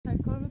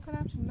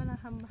چون من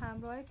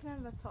همراهی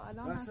کنم و تا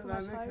الان هم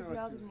کمش‌های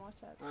زیادی ما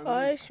کرد.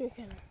 خواهش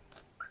میکنم.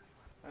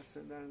 دست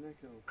در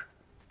نکنم.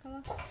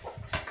 خلاص.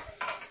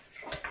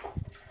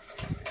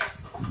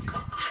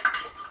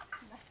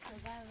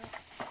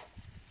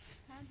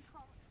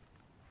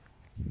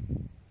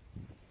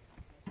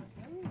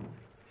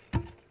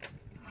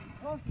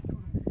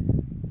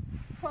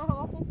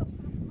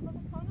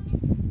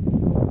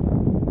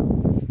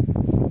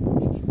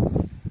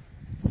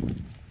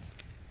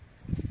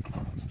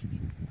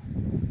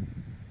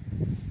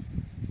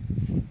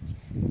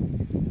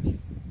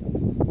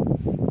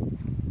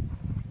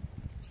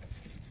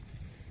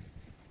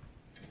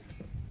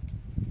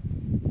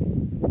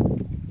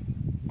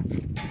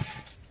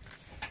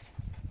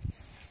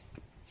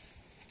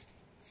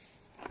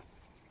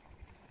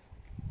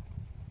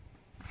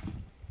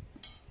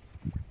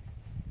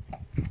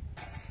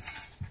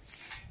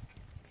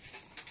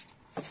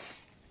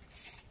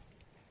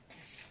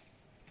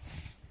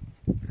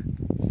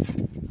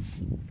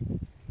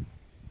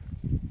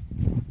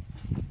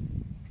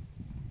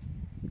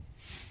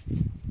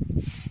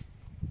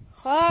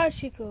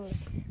 خواهش کن.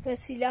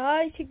 وسیله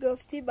هایی که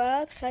گفتی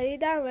برات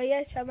خریدم و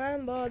یه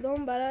چمن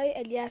بادام برای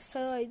الیاس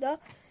آیدا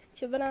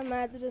که برم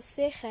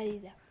مدرسه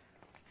خریدم.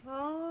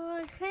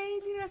 وای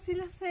خیلی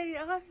وسیله سری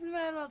آقا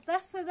فیلم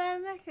دست در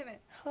نکنه.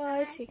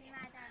 خواهش کنم.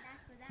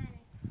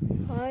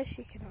 خواهش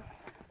کنم.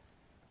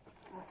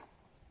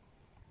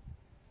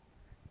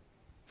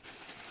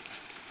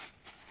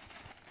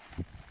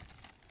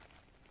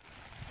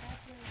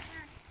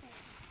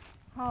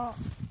 ها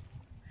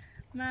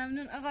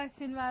ممنون آقای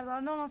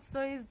فیلمبردار.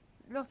 نانستوری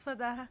لطف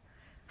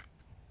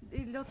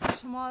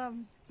شما را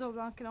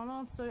جبران کنم.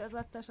 نانستوری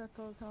ازت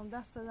تشکر کنم.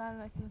 دست در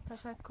نکنم.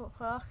 تشکر.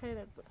 خدا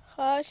خیرت بود.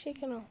 خواهش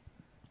کنم.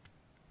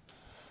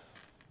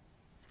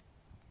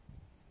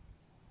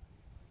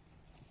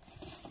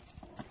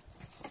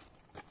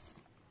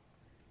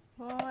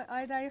 وای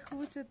آیدا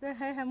خوب شده.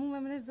 هی همون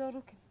منش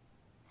زارو کن.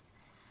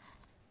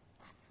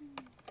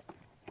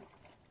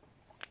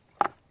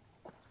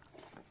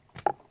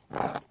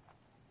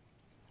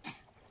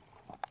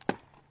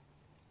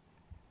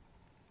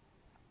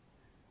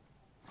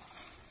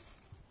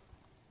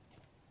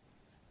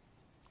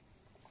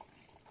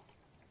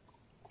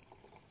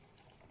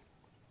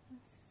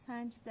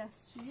 سنج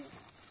دستشویی.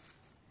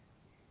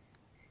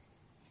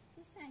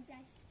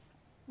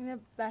 اینه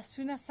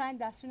دستشویی نه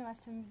سنج دستشویی نمش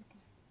تمیزی کن.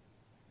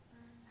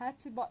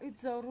 حتی با این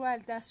زارو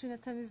دستشویی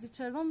تمیزی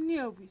چرم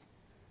نیابی.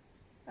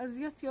 از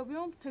یاد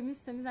یابیم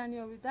تمیز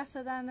نیابی. دست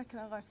در نکن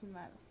آقای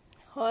فیلمبردار.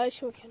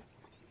 خواهش میکنم.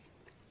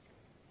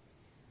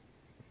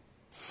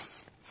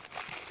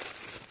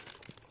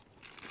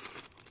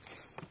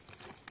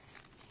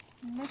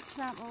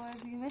 مترم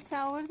آوردی؟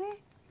 متر آوردی؟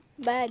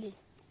 بلی.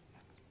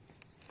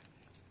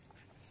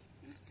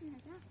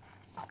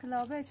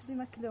 کلابه چه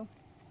دیمه کلو؟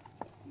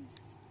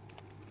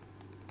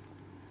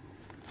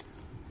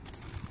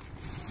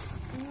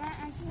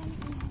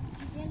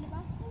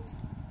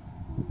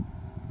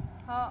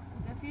 ها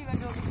دفی و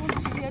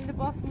جابکون چیزی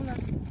لباس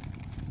مونن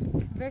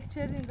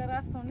بلچردین در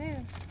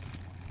رفتانه.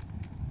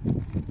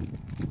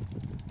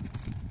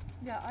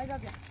 بیا آیدا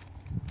بیا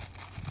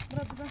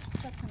برا بزن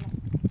شکت کنم.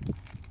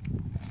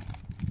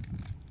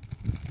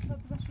 برا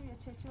بزن شویه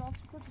چه آب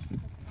شکت شکت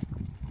کنم.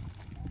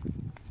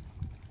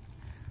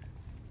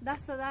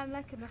 دست در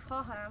نکنه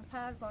خواهرم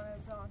فرزانه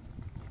جان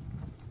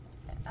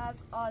از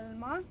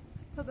آلمان.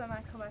 تو به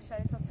من کمک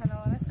شدی تا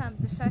تنوانست هم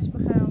دوشش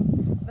بخرم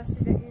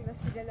وسیله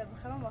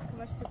بخرم با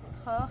کمش تو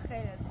خواه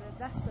خیرت بود.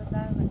 دست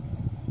در نکنه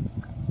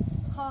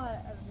خواهر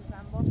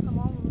عزیزم. با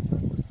تمام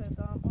وجود دوست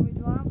دارم.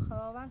 امیدوارم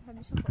خداوند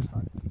همیشه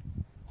خوشحال کنه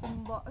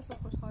چون باعث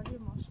خوشحالی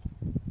ما شد.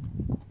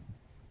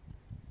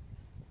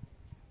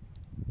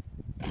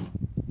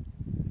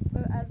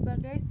 از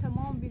بقیه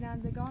تمام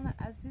بینندگان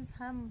عزیز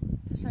هم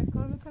تشکر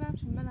میکنم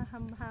چون من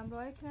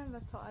همراهی کنم و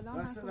تا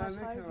الان هم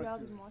کمش‌های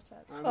زیادی ما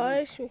کرد.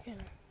 خواهش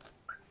میکنم.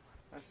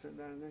 دست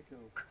در نکنم.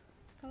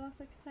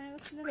 خلاصه که تنی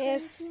وسیله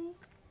مرسی.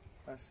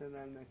 دست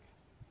در نکن.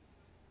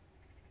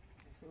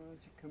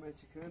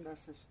 کمچی کنه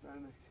دستش در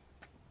نکن.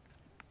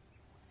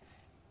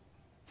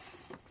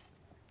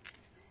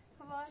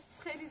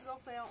 خیلی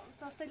زوفه هم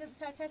تا خیلی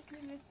چل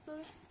کیلومتر تو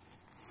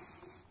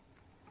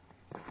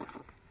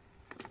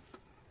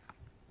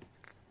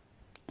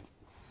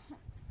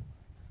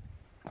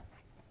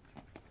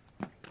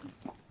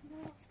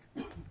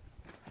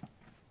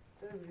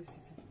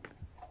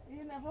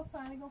این نبافت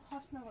آنگاه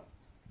خوش نبافت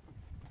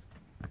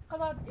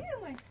خدا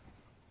دیرمه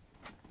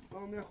با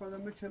می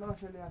خودم به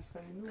چلاش علی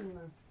اسخری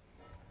نونم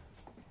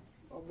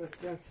آب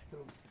بسیار ستم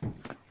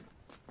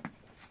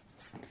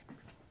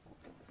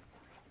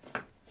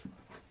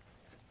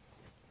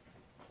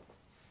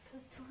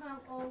تو هم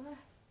آبه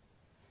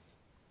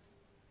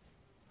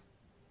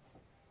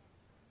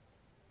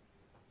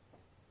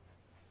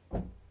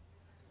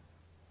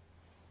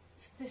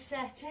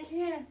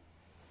شهچلیه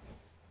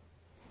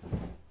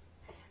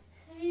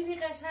خیلی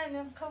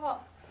قشنگم کبا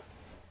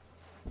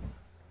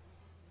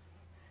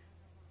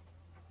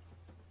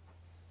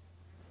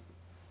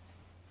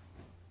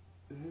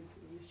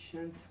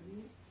چند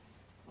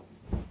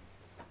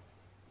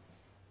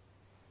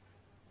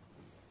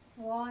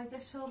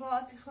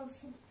شراعتی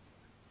خواستم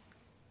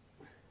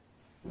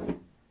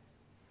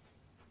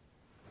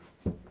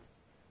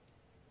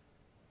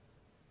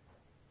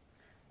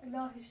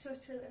الهی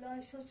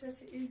شکر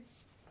که این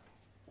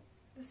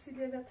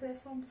وسیله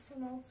لطیسان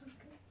بسونه آتور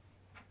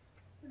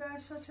کرد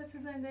الهی شکر که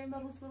زنده این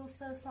بروز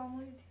تر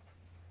سامویدی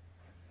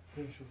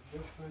نمیشون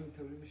باش کنم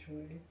طوری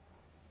بشونی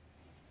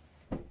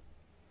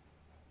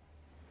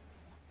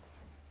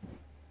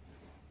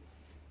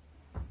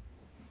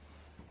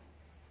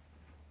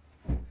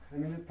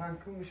همین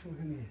پنکمشون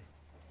همیه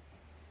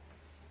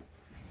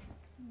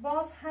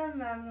باز هم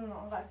ممنون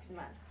آقا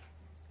فیلمن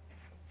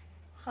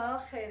خدا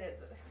خیره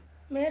داره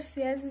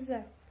مرسی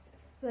عزیزم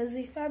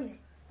وظیفمه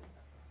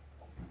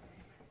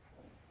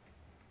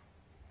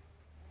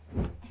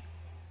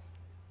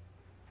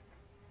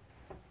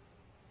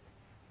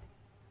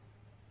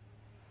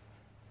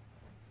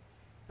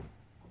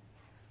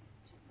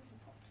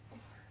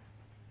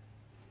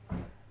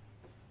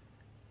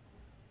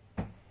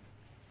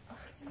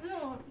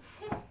جون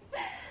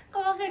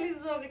آقا خیلی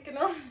زوری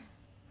کنم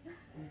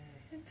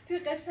توی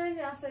قشنگی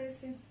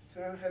احسایسیم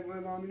تو هم خیلی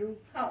مهم آمینو؟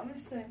 ها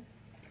مرسی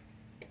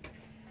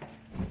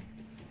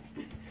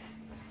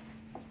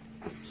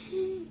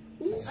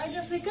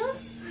آیدا فکر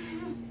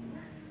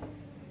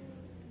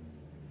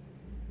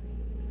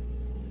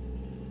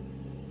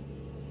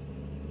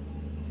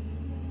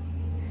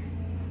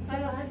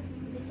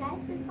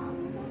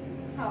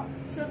ها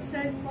شد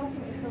شاید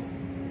فاطمه ایخواست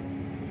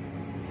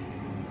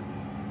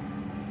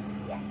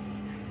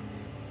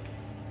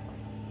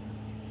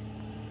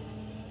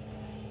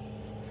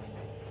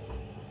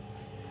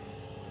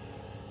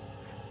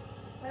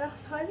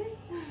خوشحالی؟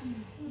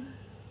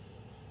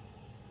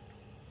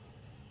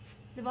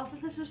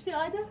 لباسات ششتی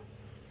آیدا؟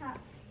 ها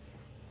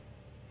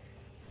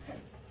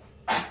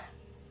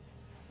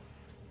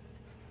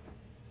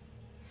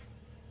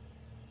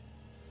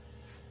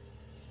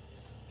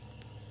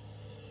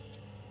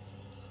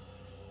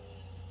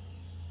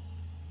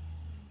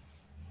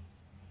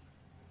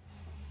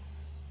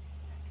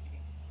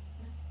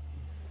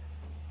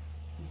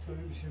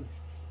اینطوری بشیم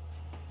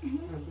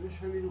برش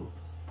همینو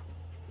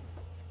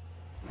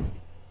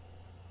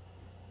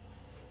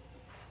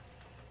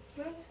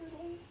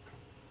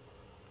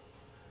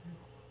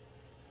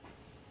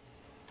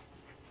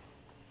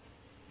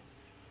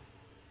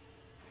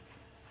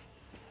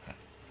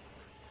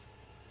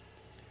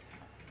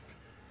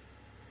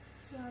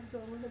سیار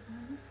زورو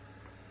لبنانی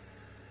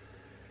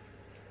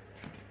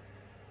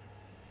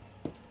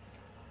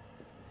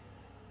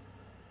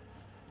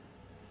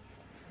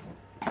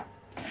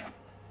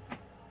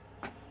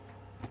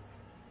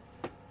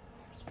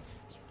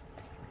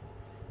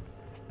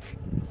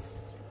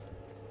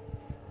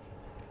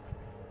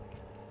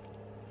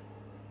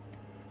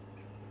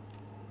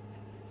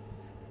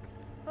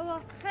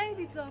بابا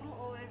خیلی زارو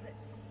آورده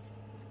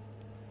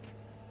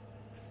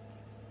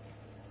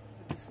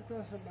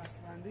ستاشو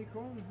بسبندی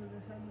کن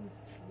هدشم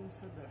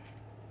نوسته ده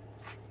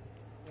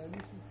یعنی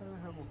چون سر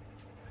همون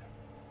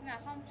نه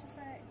خواهم چه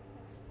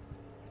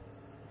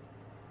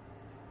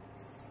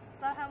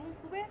سر همون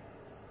خوبه؟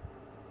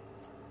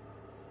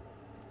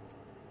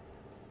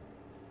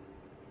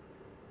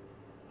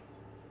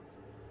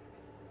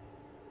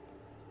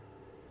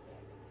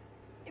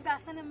 ای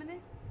بحثن منه؟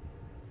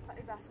 تا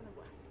ای بحثن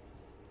بوه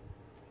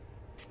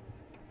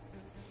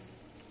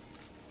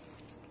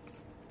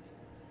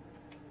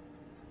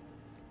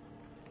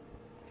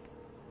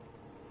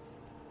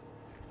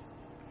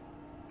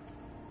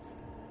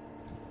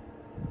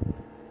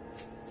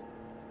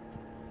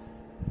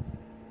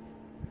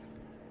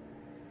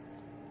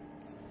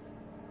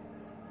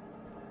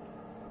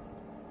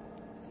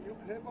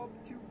با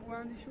تیوب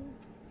بوندیشون؟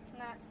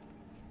 نه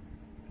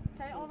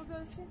تایی آب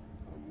برسی؟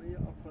 یه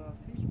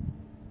آپاراتی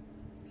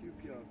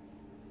تیوب یاد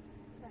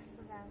دست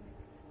زنده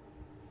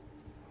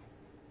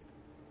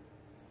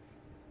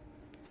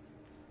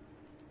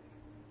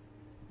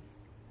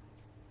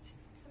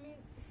همین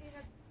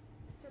سینه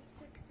چه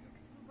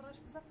براش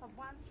بزن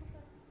فبوند شو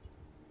کرد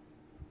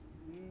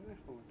نه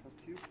خوب تا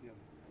تیوب یاد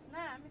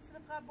نه مثل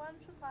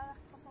فبوند شو تا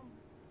وقت خواستم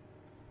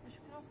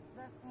مشکل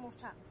در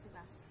مرچم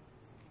سیدن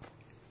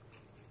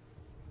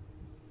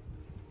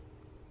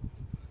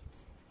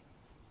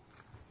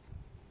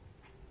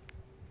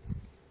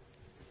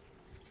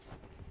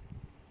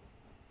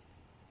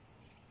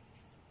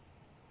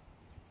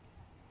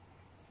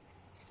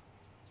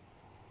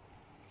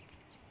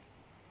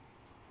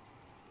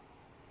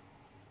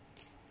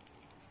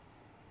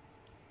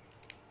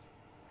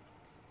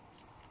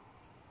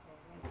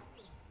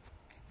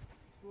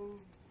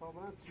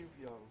بابا تیوب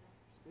یاد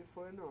یه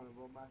فای نانه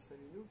با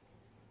مسئلینو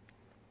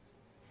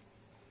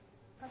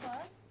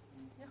خبر؟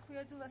 یه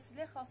خویه دو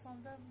وسیله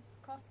خواستم در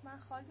کارت من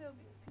خالی و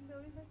پین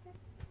دوری بکن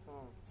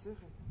تا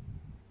چیخه؟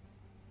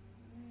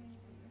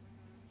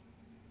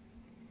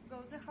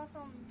 گوزه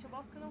خواستم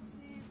چباب کنم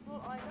سی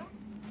زور آیدا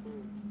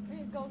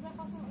گوزه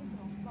خواستم این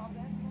کنم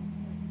بابه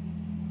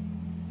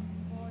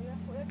و یه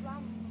خویه دو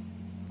هم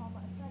خواهم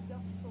اصلا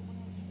جاست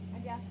صبحونش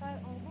اگه اصلا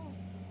اونو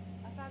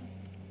اصلا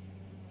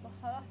با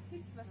خراه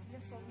هیچ وسیله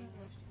صبحونه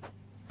داشت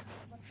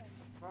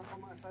و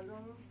خام اصل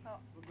رو ها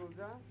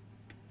دوزه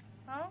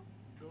ها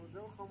دوزه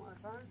و خام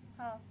اصل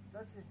ها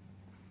دستی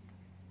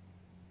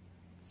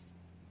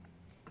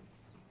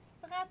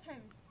فقط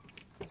همین.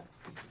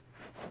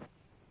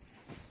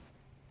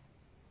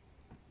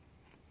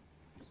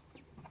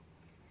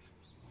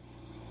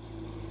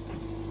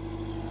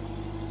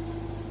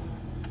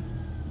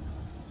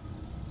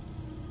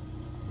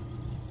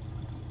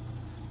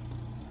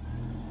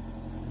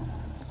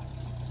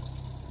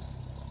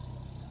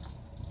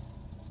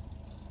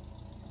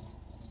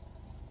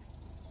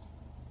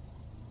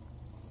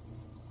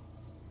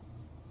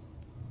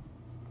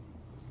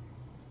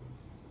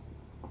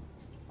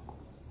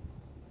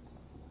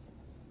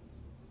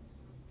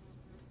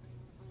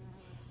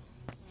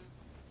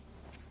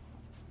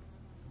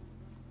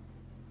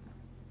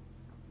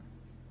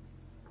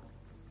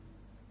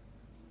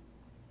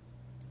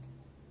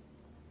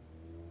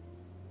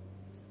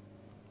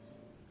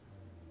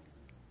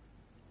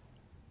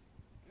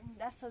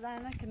 دست در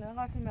نکنه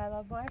نگاه کن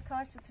بعد با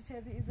کار تو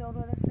چه دی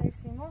زورو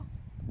رسیسیمو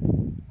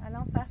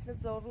الان فصل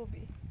زورو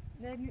بی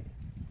نه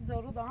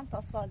زورو دارم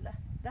تا ساله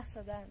دست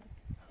در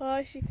نکنه.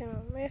 خواهشی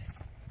کنم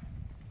مرسی.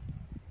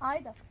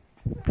 آیدا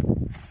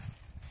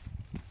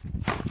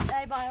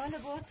ای بایوان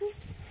با تو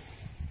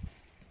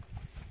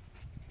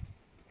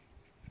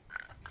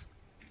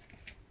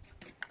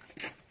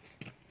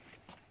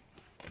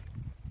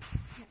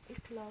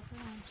اطلاقه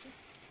همشه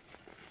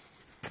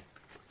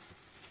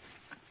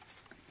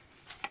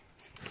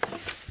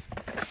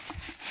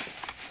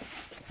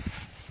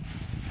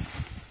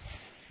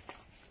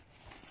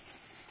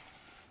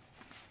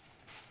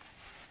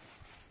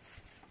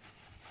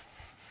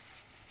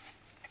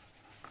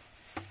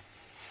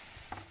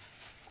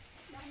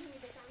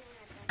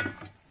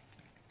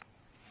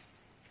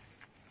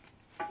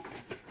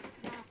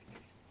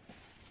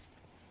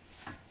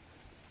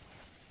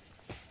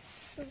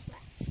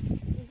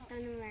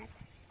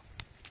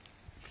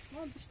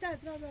ما بیشتر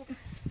درا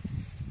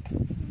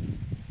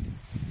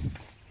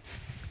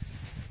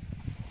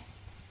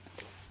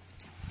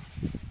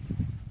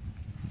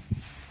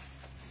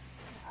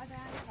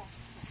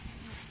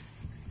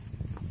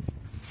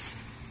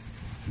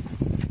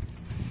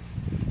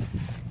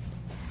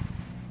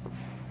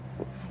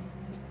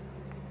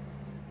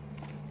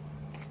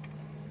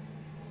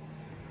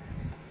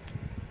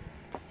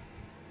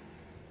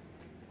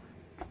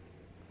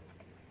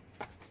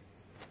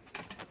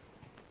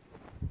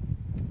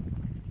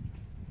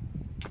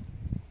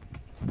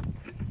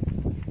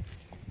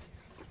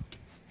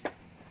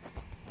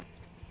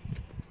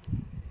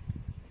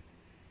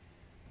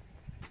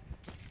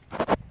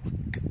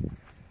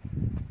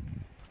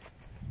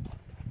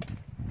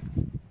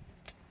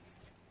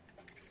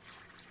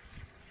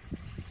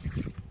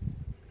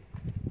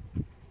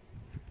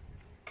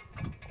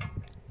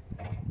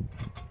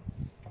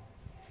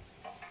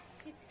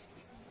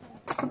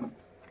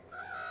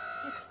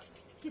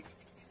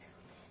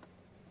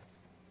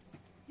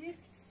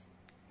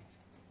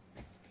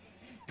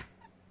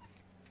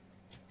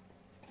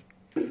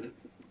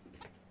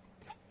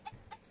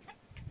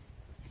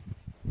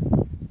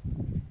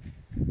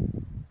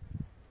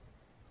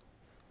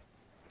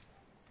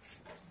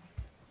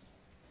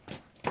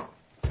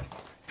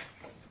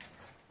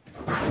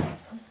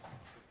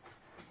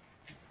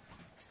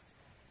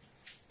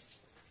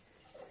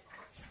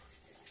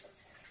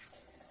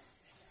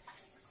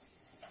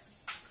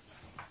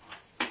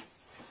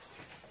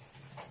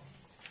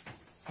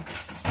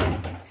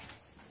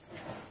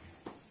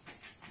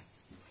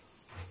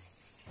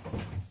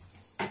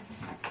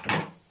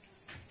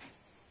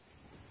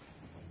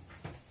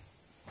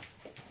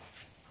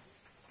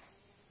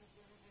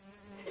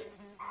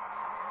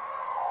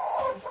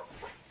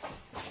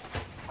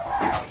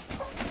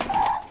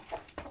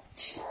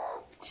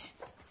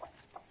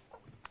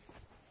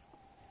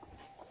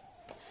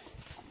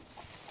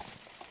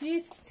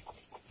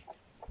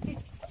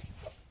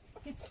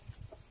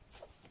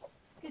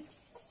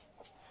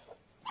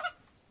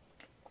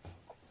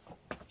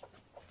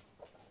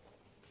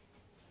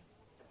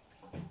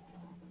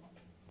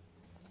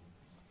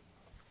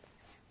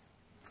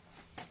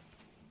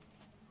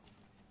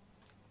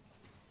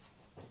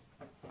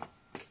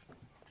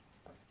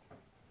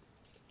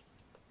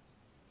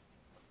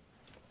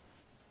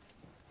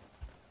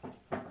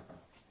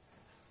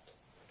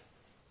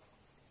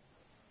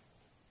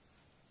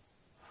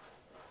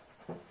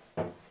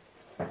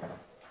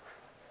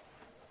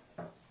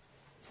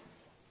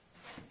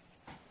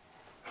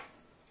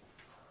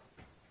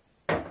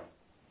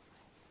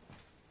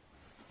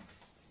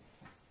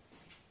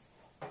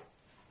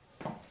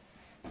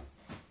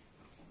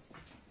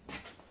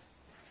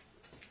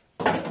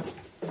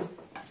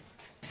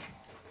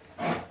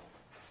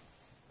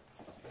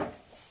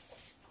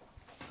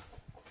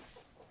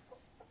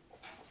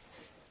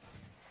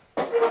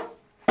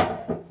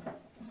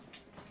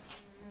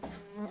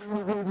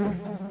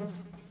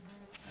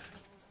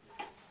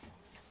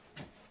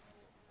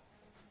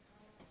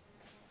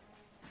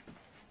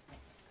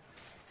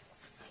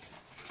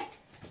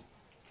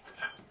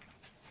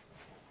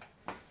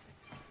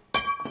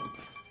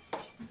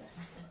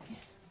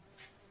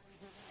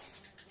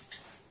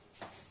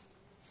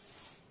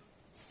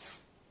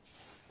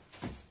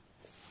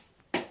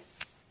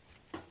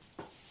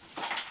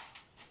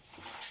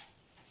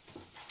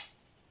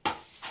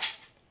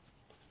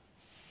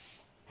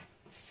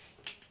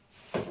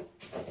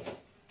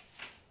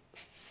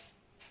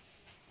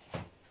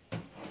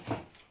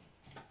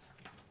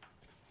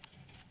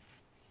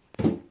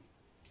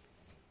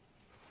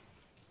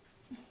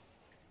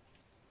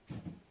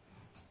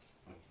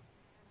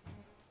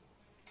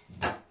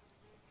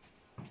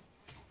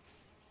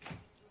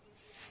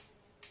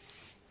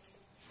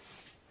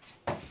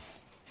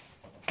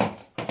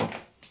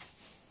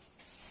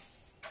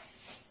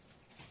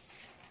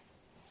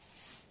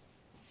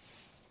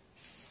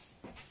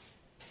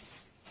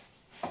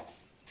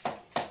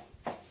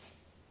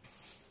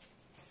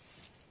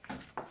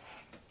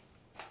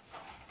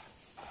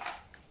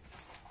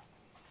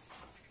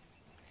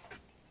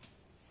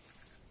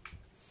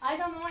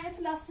آیدا مامان یه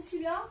پلاستیکی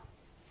بیا.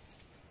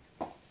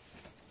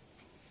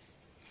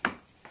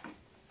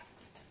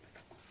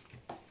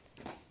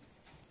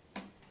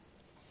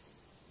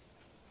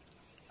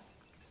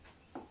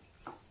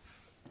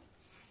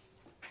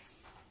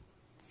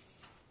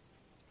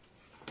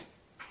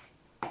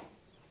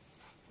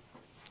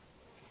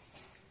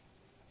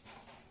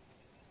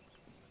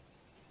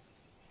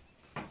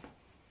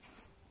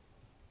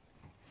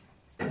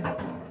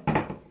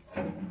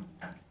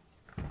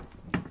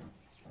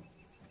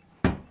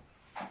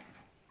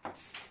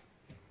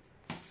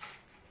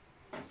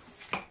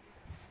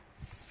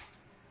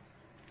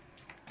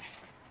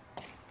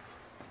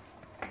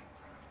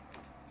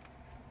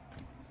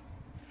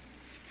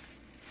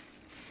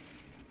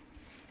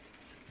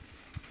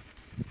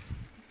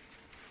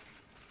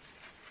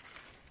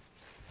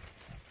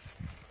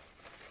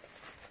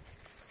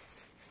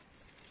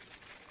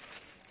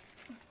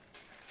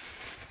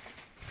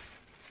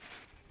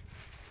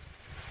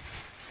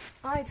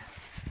 آیدا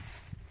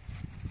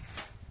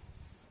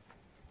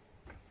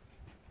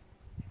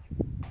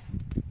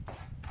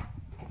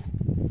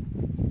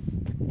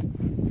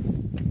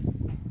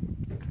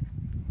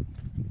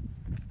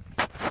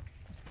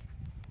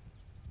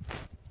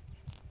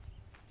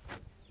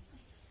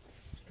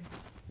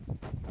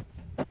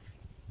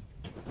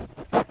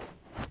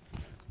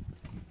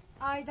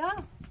آیدا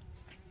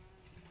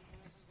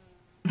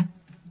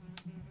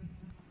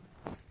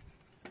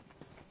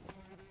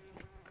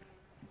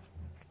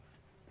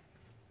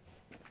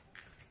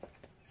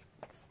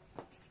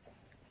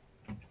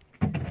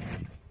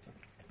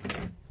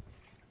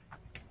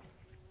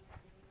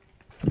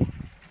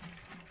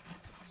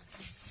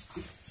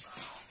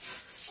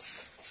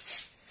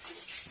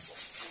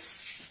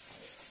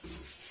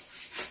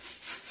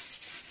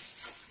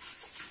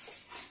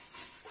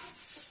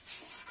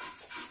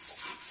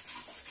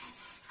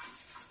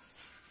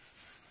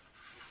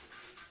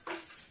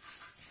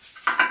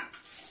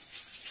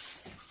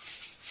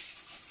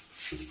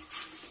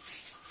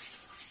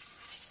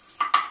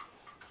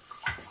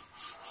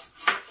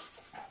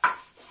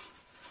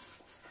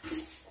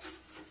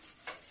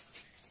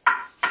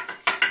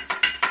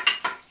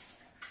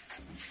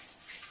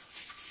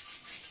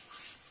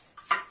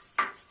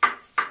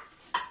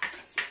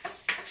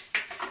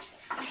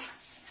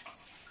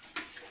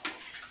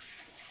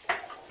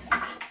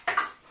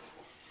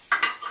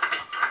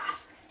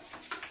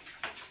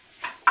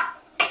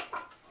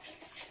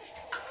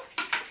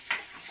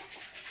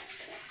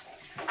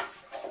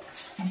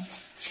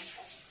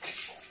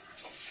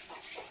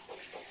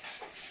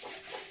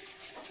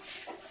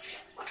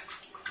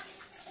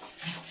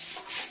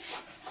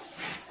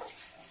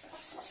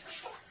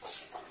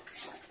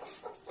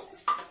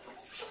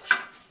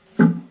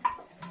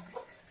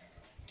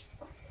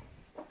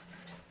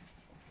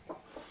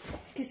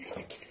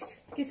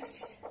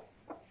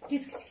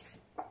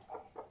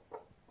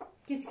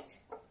git.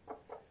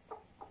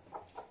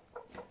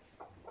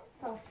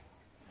 Tamam.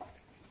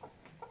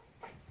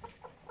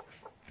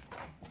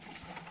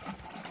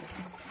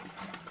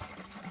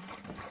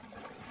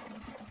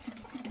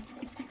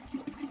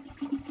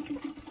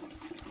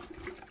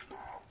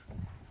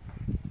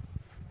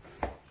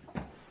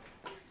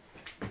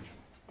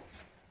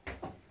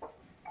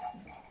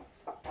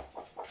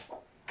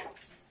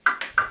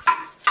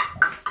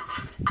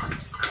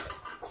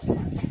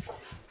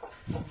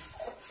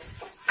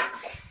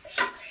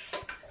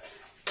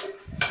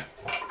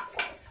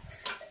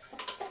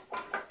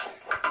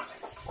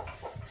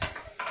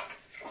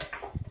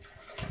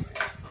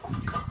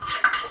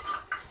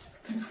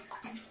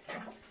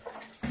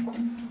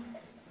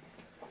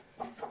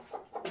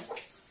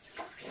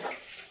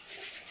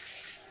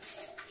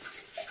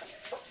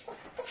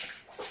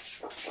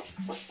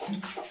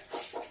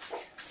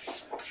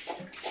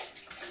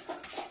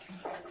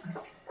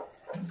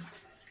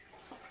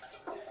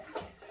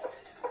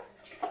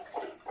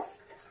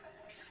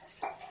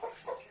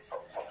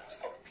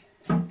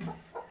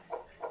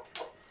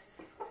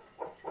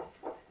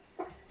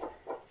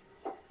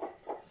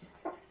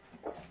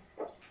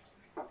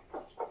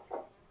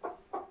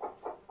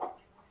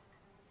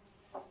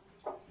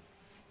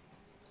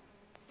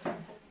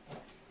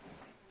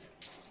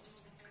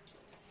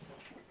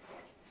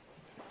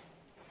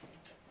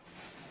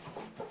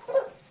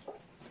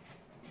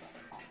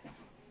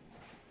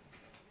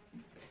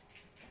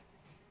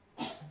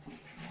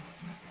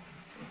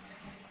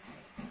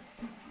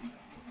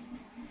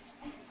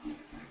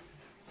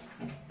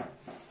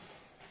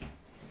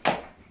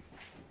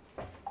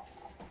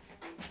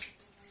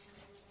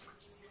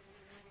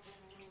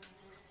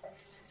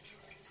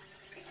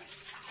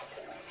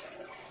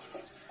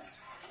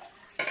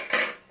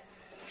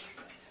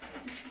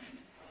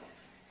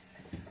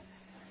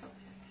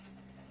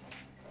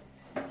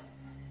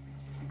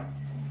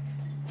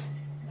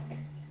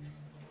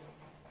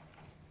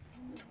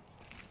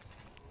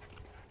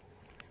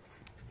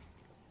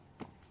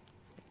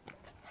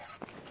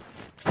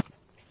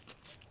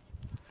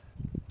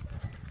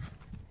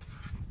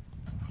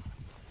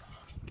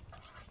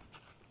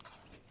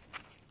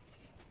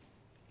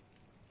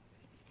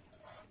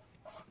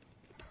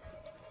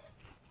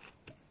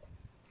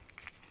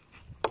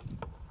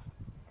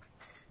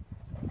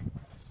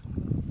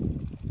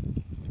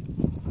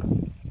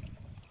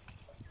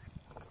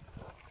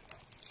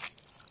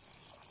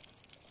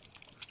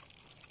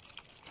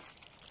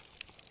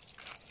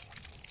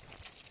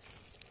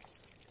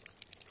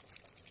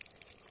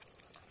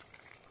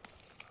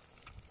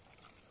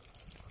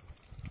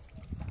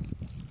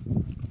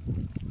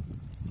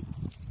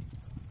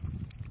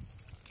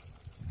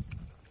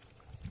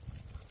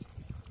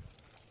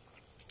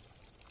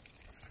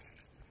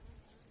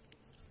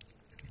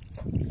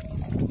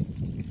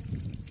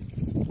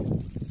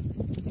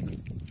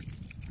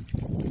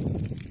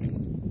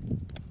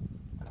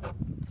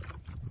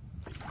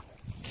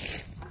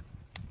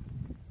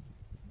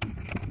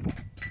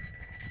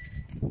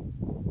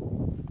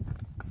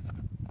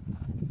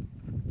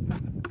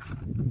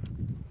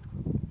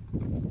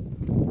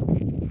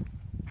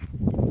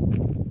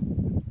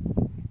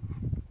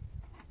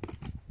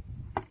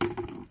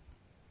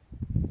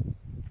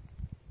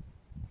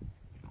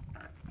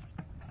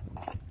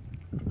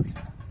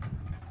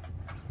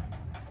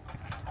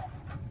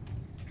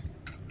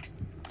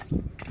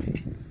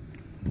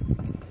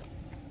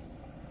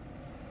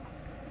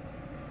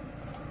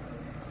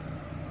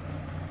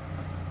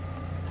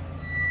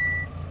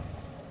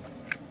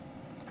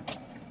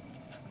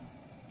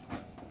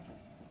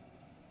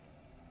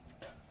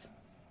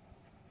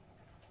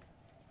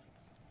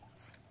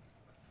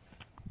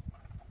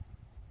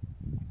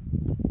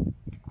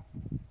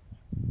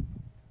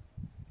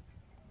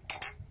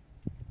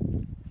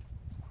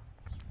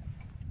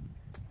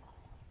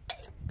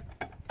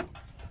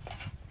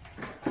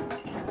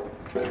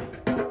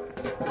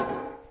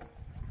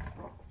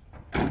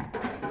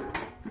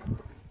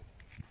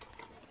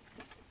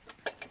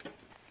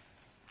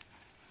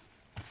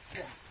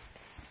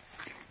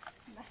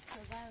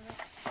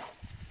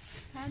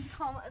 من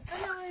خواهم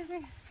اصلا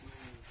نمایزی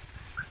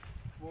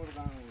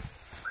بردم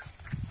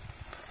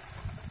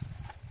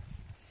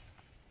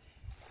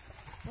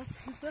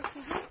پیزا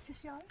خوبی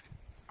چشی های؟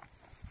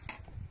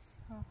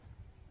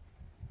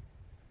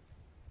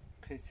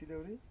 قیسی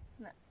داری؟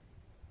 نه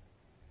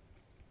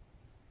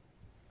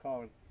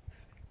کار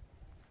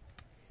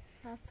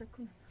هات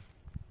سکون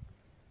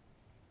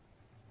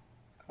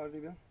کار دی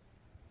بیا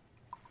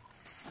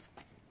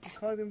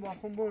کار دیم با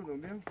خون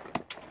بردم بیا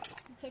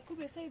سکو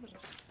بهتایی برش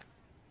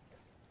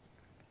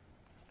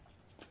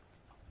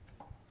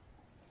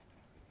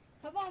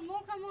بابا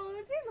مرغ هم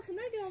آوردی مخی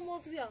نگیم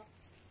مرغ بیا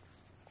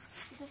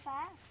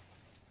دفعه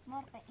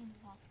مرغ این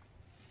مرغ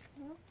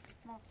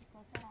مرغ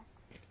کجا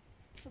است؟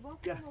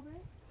 شباب بیا. کبابه؟ نه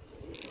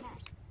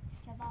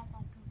کباب با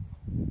گوزه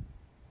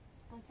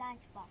گوزه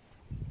کباب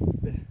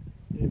به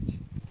هیچ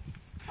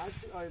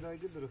هرچی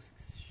آیدایگه درست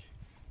کسیش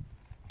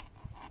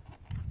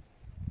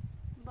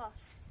باش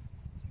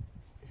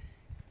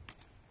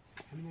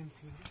همین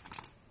نمیتونی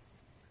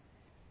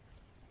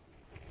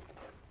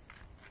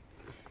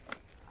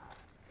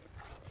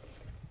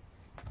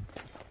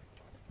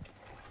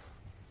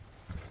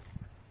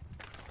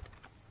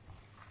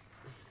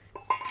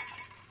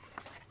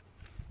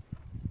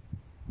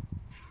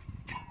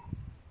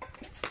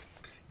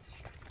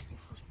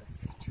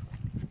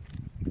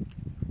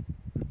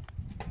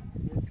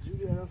یک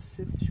جوری الان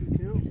سفت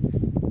شوتیم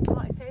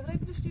ایتایی برای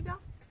بدوشتی بیا؟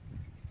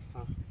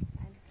 ها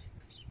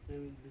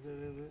نمید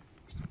بذاره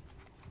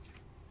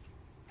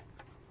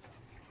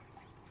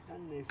من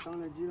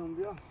نیسان جیرم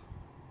بیا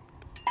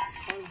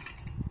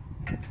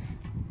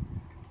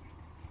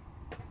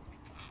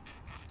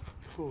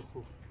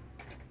خوب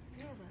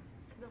بیاره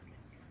دفت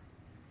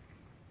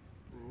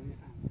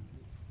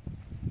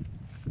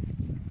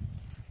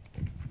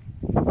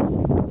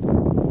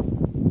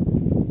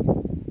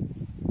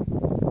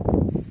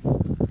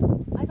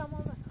اگه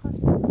ماما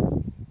خواست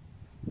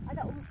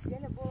اگه اون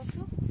سیانه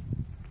باشو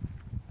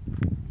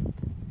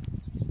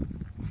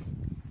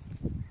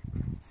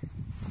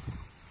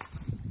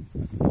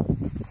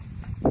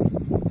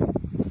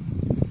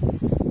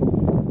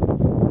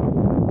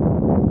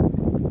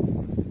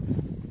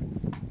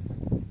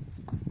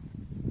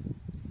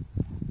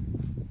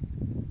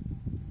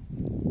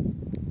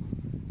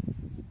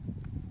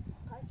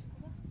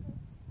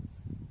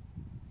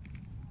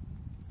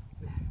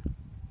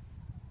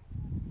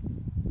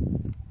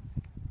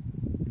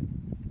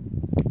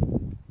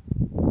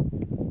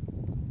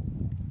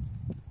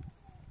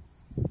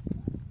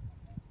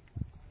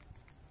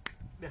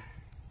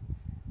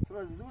تو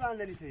از زور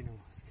اندلی تایی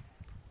نماز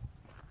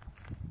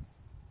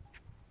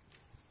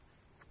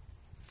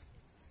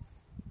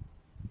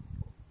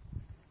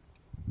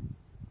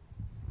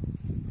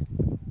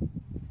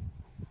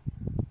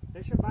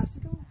ایشه بستی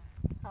تو؟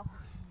 ها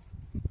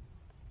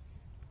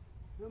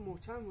نه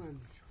محکم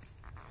باید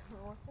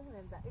محکم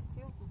نمیده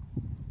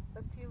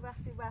ایتیو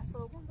وقتی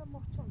بسابون ده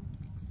محکم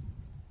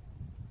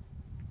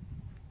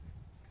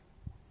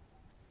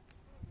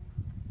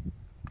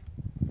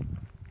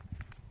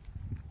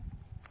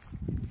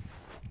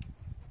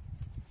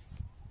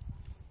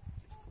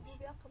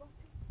بیا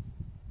قباطی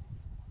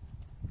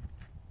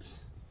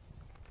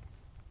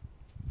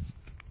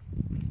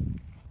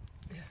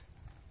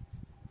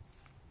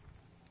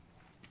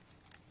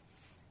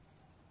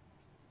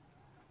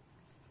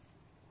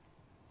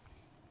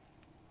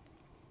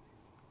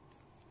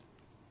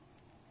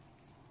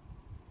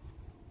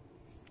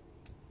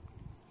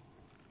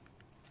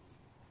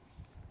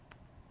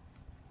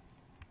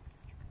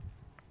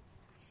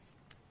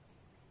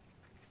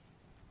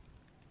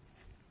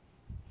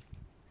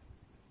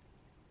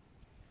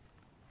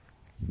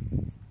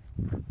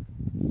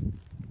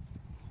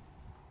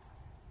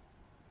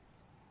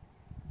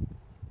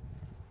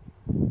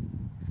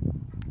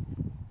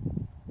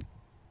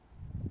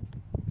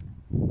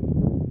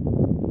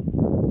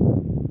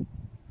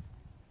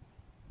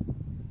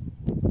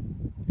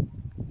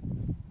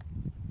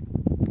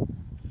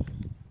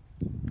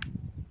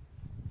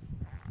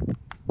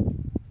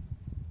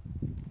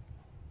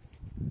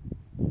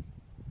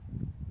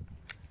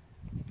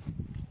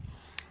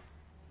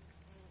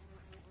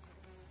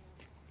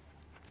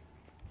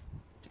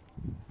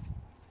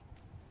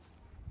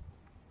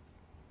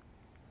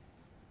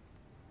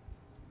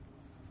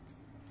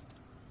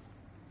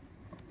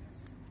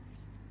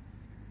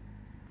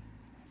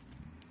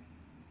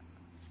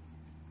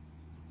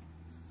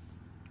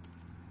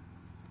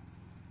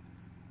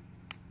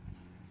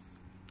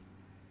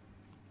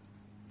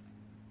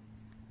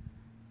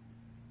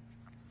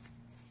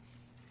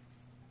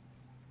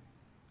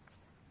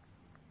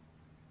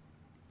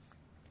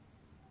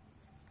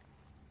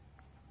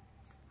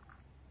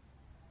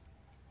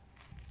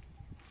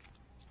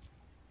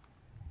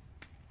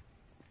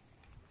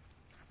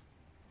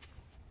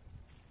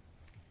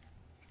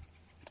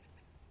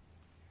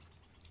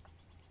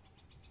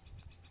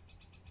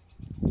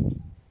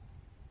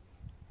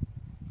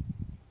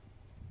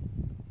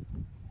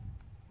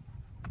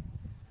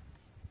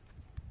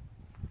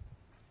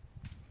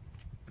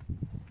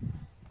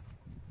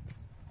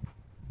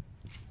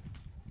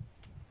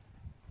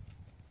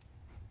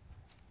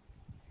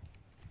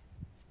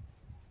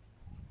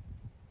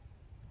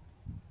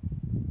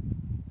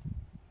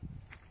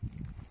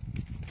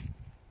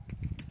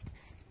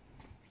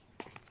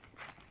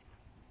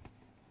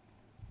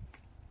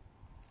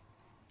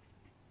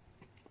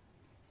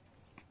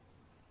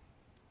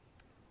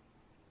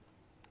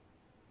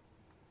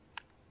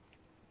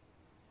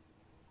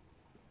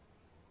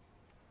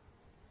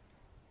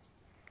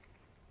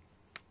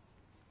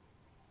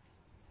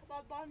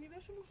بار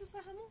میبرشون بخشو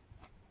سهمو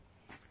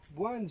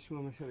بوند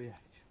شما مشو یک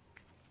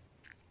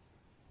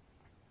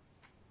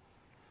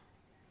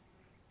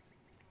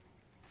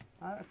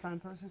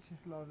چند تاشو چی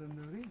لازم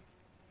داری؟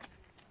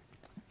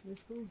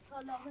 نشون تا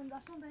لازم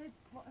داشتم به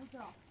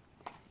جا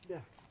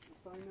ده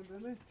استاینه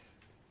بمت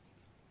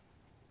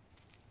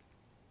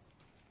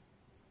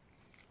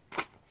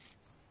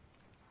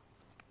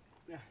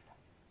ده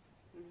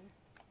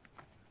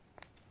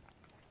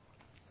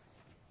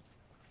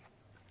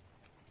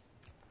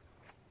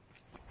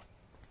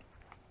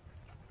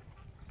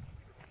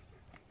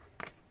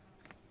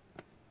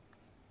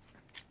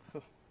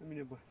خب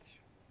همینه بایدش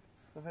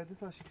بخواهده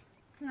تاشکین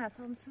نه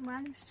تو مثل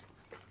معلومش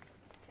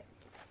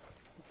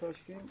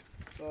تاشکین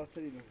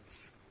راحتری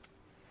بایدش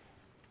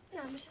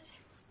نه میشه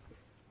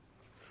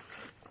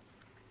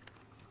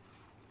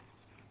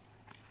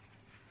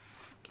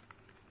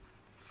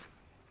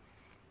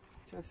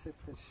چند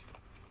سفتش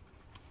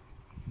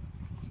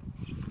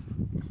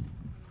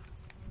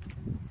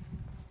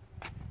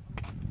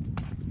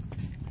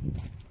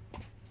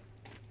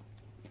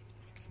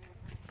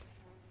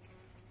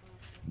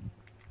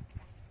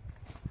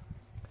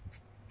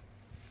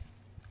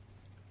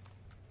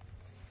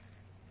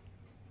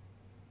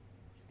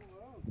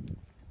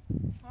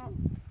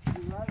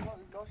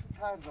لاشو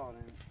تر داره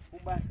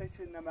اون بحثه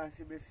چه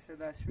نبحثی به سه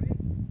دستشویی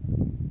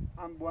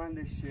هم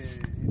بوندش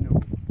اینو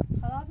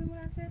خراب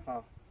میمونن که؟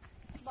 ها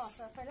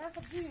باشه فعلا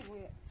خب جوری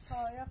بویه تا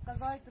یا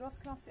غذای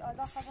درست کنم سی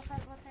آدا خواب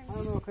بخیر باتیم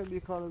همون آخه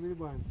بیکار بی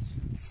بوندش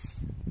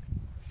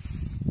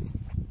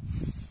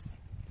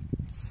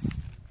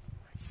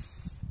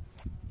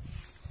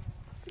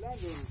فلان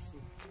داریم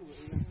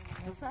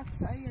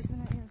سخت یه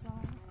دونه این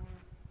زمان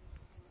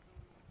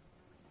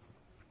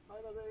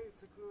های داده این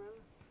تکنوه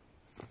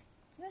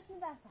نش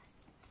میدفع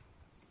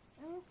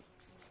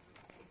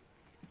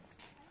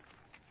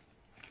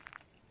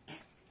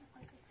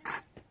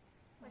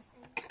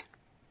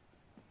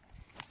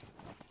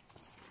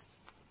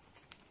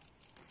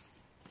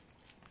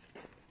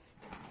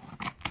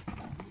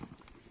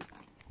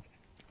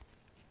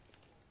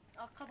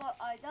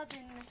آقا آیدا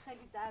دینش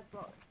خیلی درد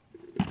دار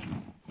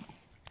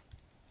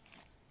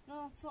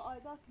نه تو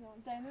آیدا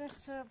کنم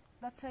دینش چه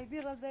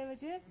بطیبی رازه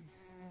وجه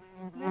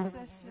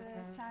نصفش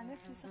چند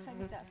نصف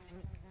خیلی درد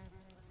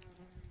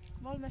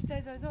مال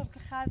مشتری دار که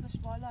خرزش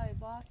بالای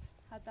باد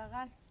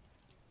حداقل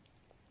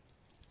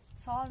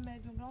 4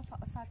 میلیون گرم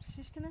تا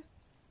 6 کنه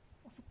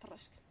و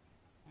سپرش کنه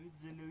همین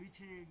زلوی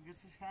چه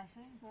گرسش خاصه؟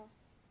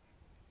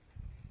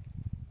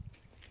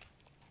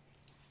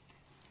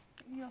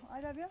 یا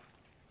آیدا بیا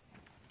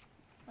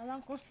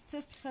الان قرص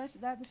چش خیلی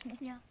دردش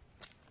میاد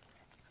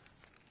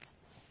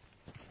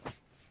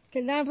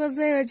کلان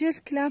رازه و جر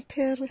کلان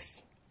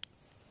پیرس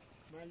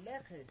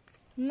ملقه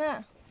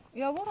نه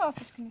یا برو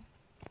راستش کنی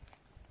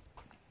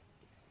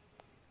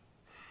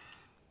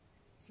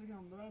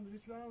چگم برم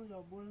بلیچ برم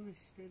یا برمش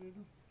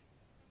تیدو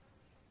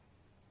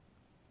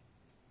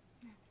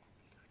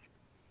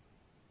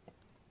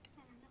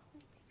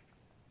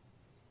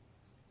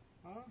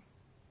ها؟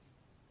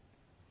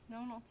 نه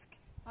اون آتسک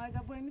آیدا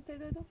باید می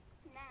تیدو؟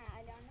 نه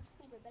الان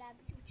خوبه برم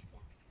بلوچ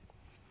برم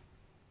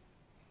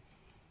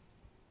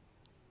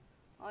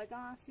آیدا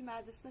هستی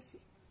مدرسه شی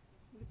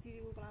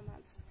بتیری بود برم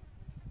مدرسه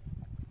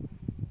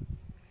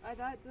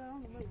آیدا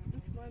دارم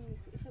بلوچ باید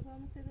نیستی خیلی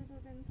برم تیدو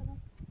دنو تا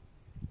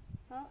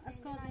ها از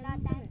کار دنو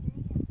تا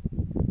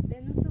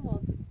دنو تا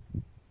واضح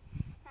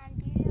هم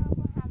دیگه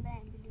با هم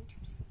برم بلوچ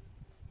برسیم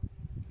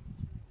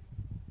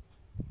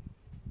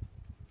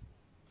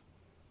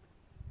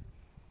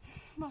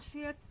باشه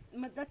یک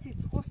مدتی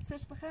قرص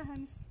چش بخیر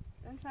همیست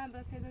انسان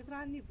برای تیدو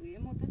رنی بوی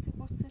مدتی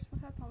قرص چش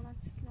بخیر تا اونم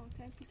سیکلان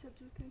تیم پیچه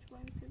جور کنش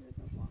باید می تیدو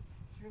با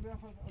چگه بیا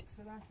خود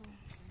اکسلنس رو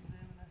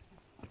بریم نسیم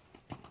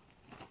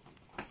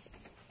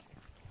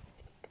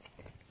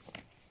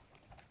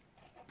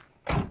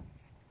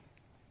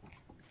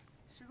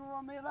چگه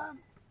با میرم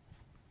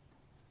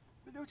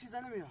بلیو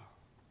چیزه نمیاد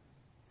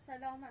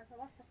سلامت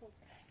واسه خود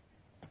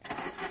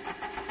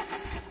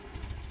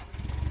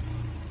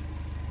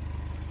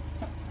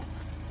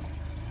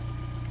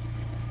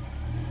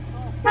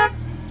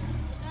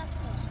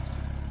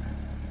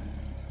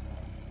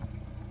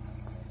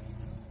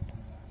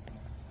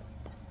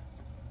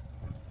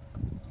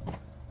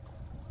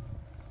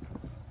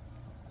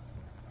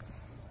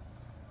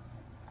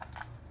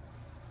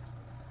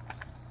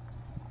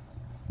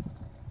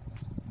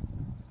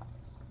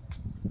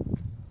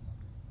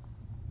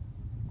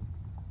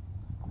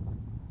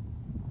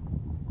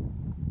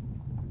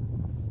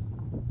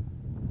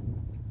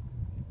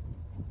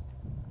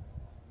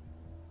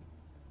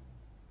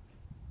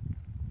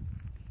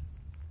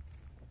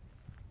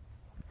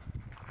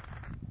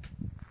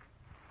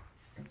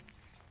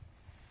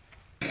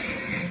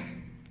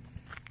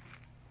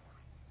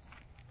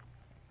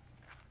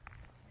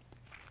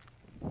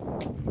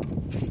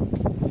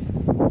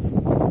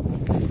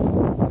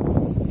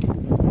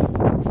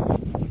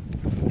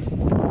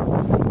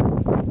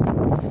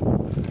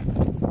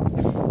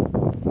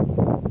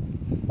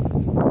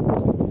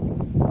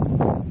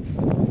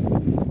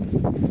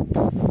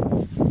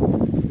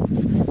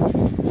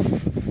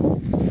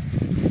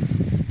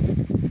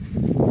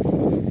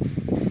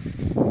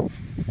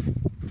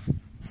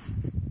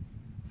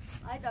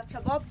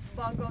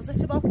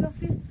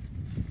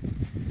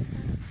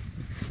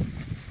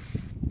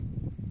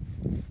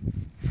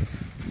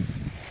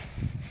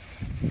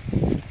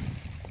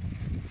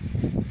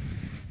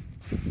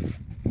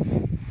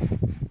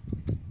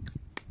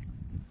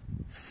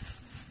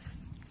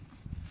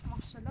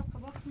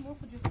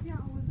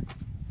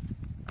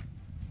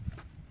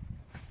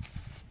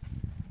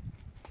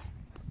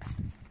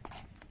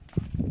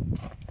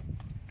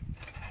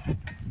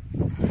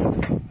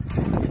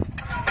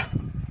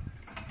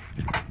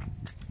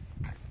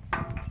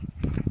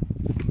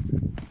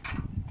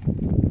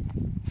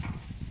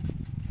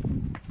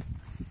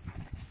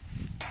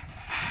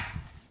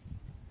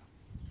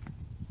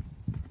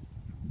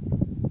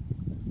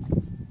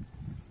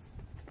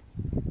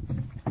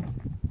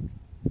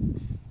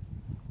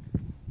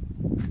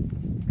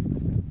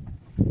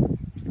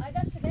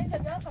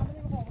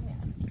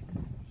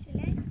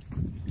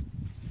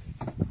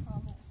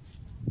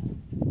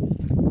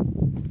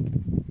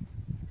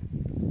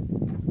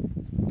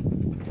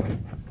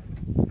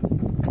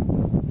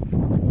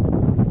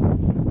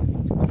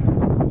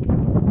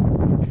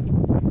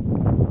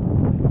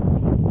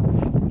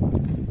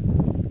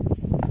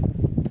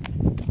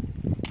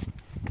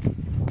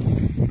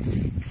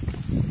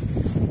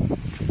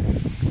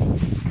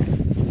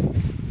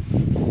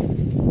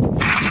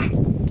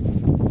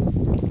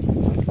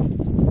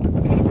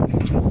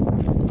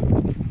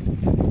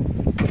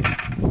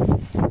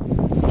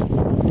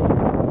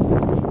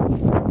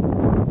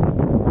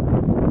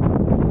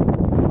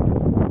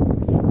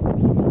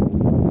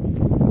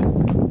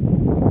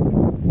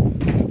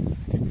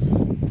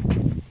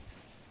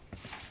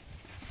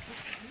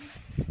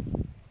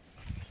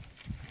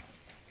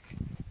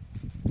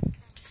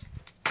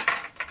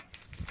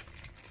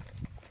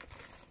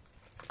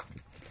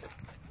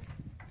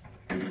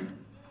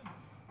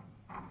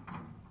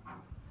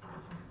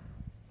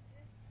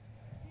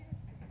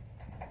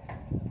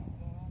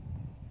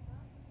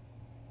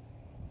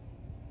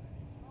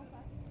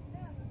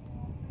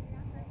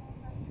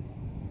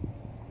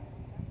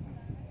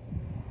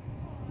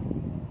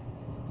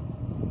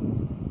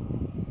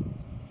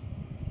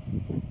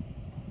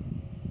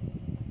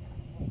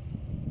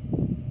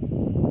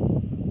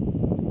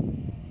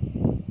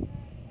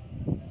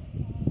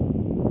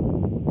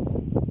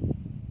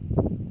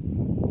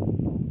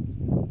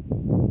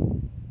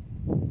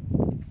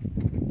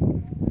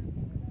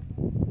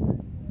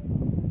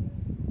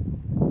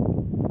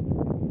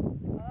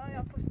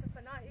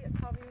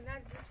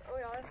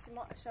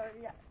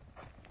بشاریت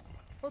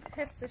خود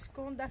حفظش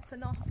کن در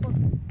پناه خود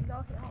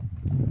الهی ها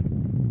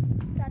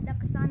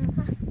صدقسان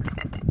هست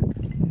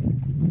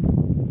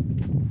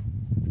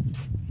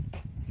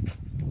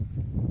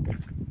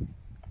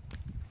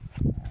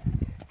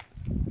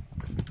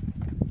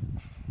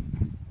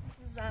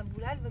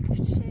زنبولل و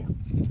گوشت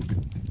شیم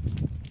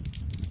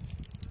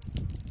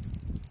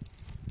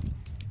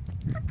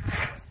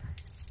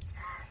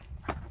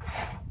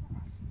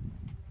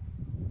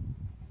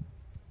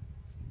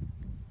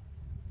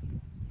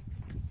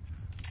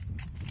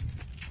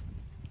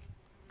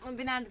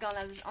بینندگان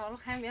عزیز آن رو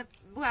خیلی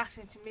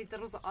ببخشید که می در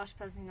روز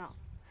آشپزینا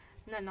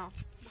نه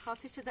به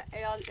خاطر که در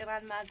ایال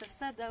ایران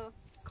مدرسه در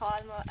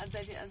کار ما از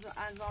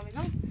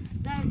انجامیدم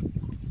در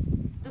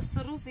دو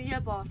سه روز یه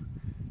بار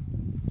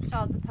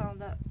شاید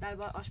بتونم در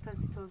بار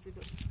آشپزی توضیح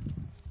بدم.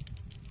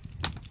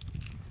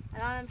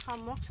 الان میخوام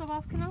مرغ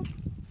کباب کنم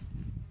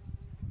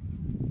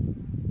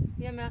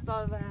یه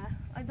مقدار و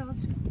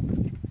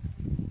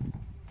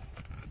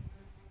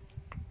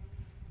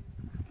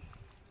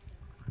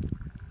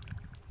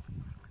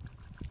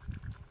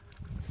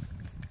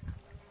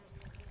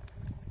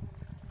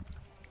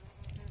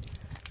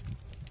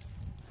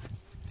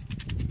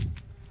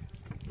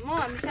ما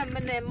همیشه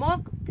من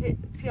مرغ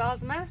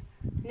پیاز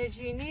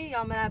نجینی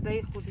یا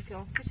مربعی خودی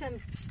کنم سیشم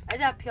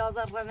اگر پیاز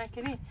رو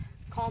نکنی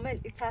کامل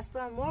ای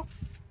تصبه مرغ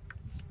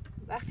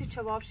وقتی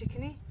چباب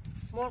شکنی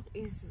مرغ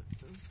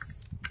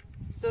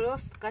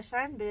درست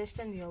قشنگ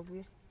برشته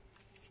نیابوی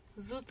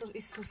زود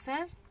ای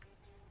سوسن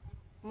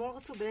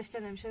مرغ تو برشته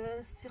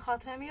نمیشه سی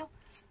خاطر میو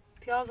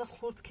پیاز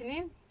خورد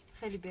کنیم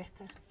خیلی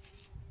بهتر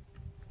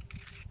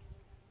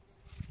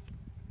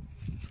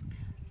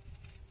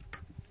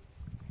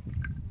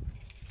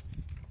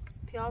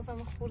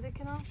پیازمو خورده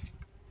کنم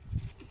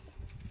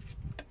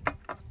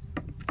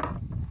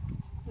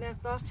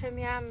مقدار چه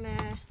میم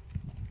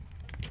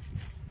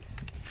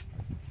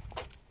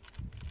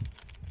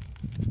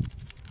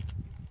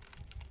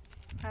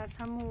از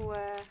همو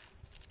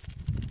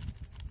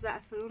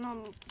زعفرون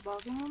هم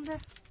باقی مونده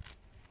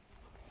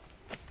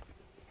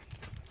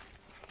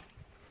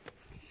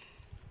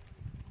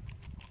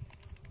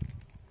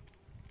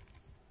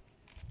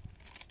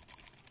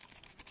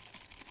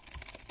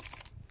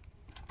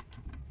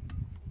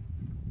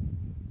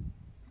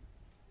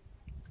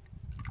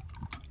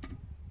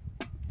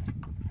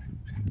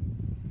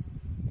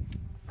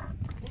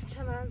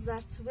من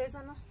زرتو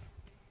بزنم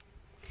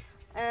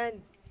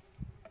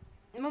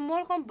من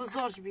مرغم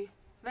بزرگ بی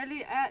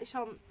ولی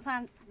ایشان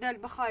زن دل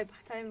بخوای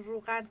بختیم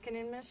روغن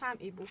کنین منش هم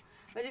ای بو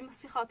ولی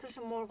مسی خاطرش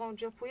مرغم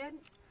جپوین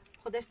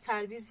خودش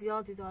چربی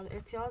زیادی داره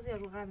احتیاج یا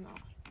روغن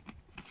نار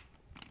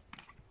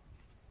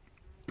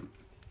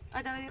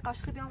ایده بری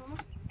قاشقی بیام اما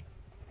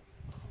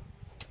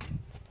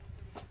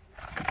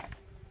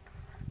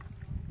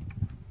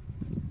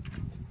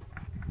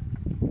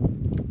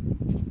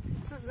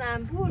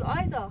زنبول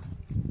آیدا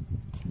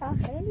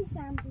خیلی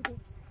زنبوله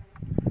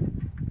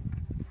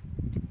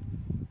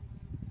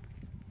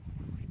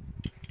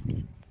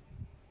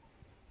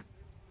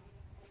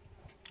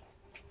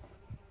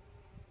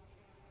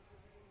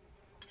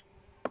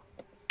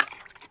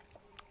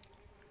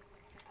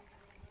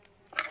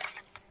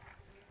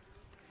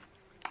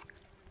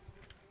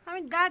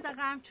همین 10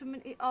 دقیقه هم چون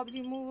من آب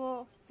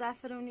لیمو و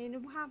زعفرونی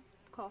اینو هم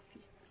کافی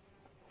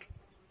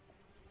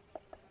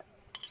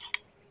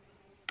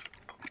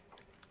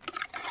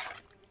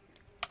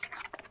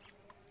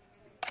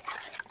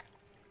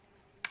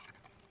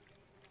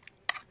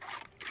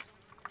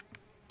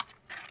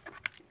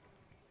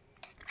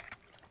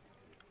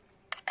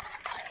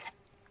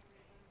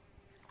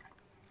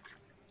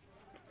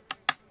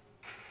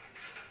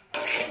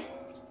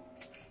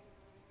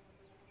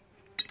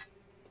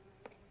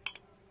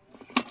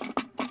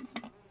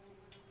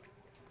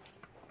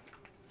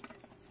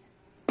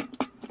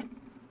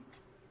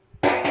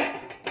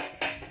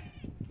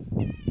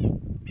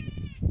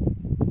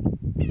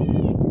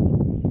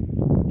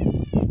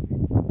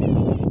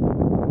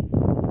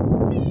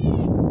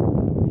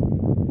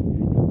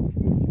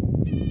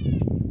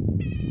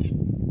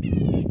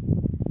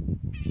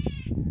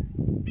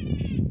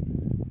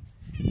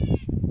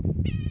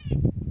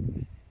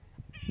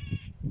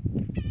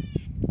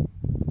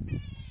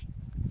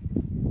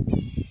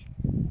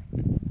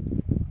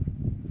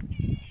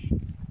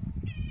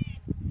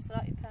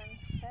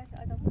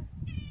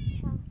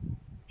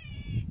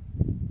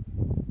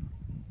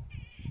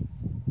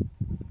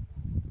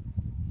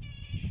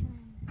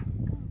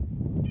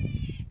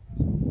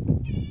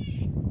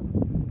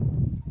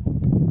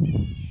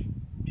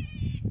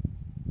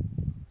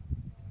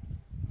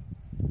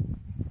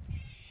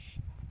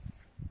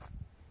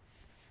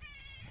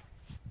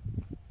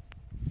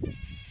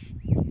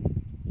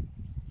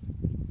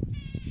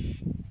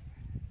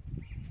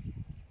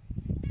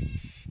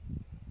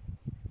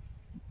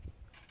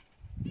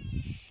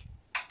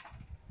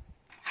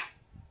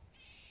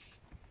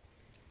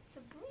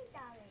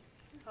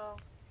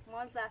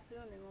مال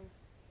زعفرونه ماما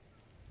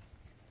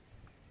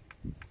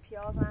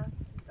پیازم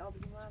آب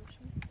لیمو هم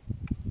شون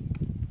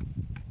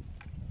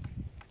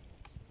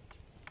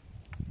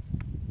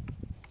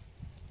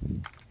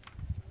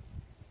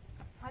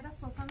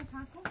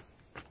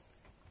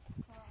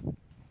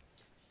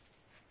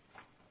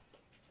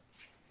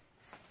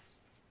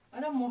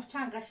برو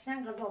محکم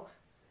قشنگ غذا بخور.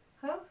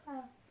 خب؟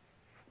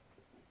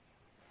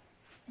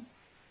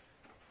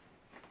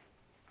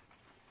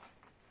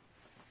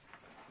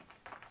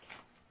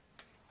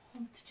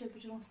 هم تو چه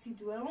بجرم سی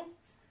دوارم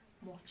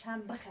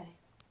محکم بخره.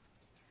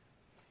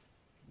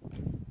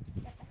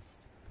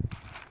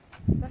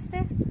 بسته؟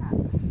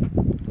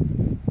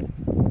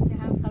 یه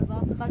هم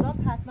غذا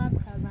حتما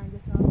بخور زنده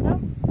ساعت.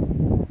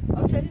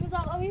 خب چلی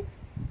بزاق آبی؟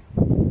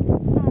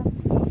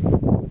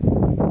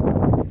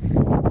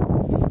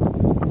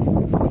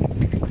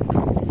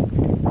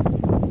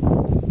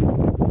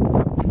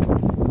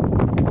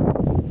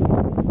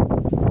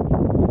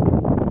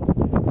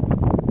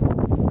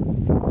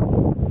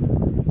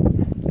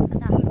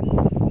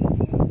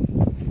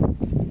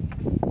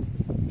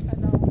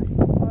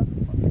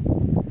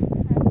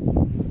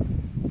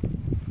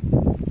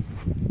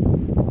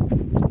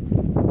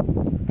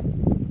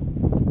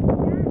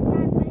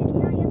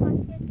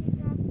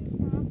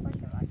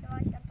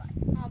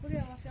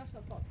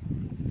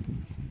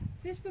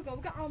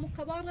 بگو عامو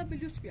خبر را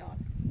بلوچ بیار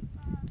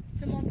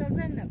که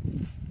منتظر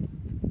نبود.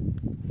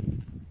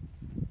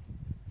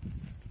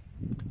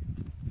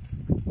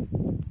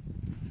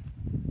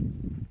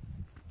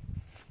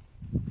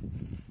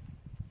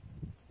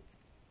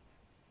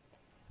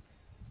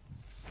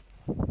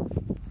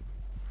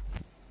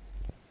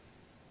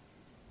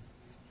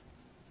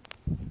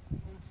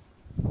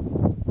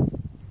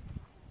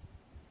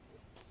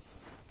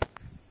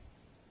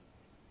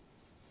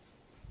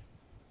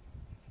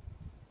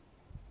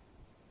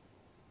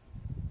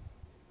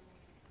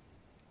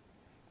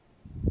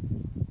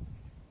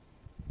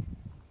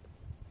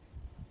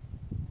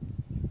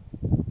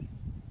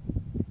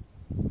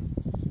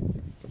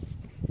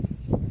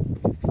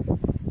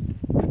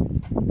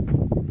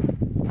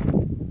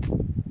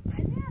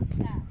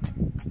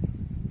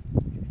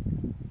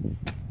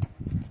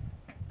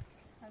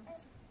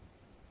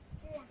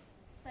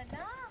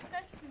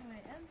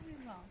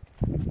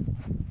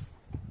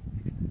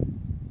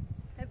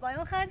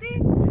 بایام خریدی؟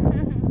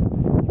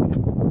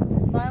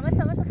 بایام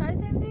تماشا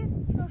خریدی؟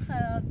 تو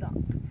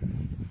خریدم.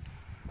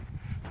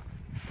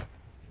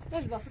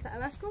 باش واسه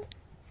عوض کن.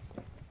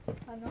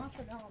 خانم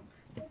شدم.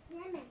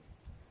 نمی.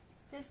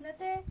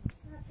 تشنته؟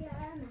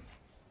 نمی.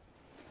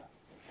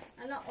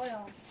 الان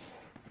آیا.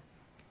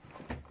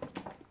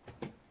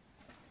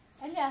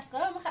 علی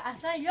اسقر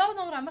اصلا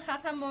یادم رم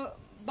خواستم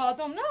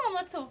بادام نه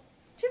اما تو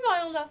چی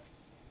بایام داد؟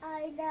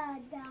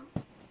 آیدا.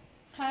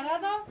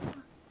 خریدم.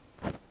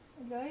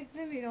 دایی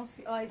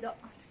نمیرسی آیدا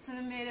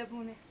چطور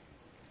مهربونه.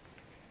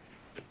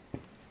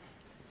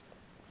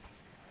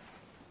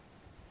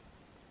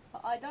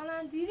 آیدا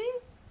من دیدی؟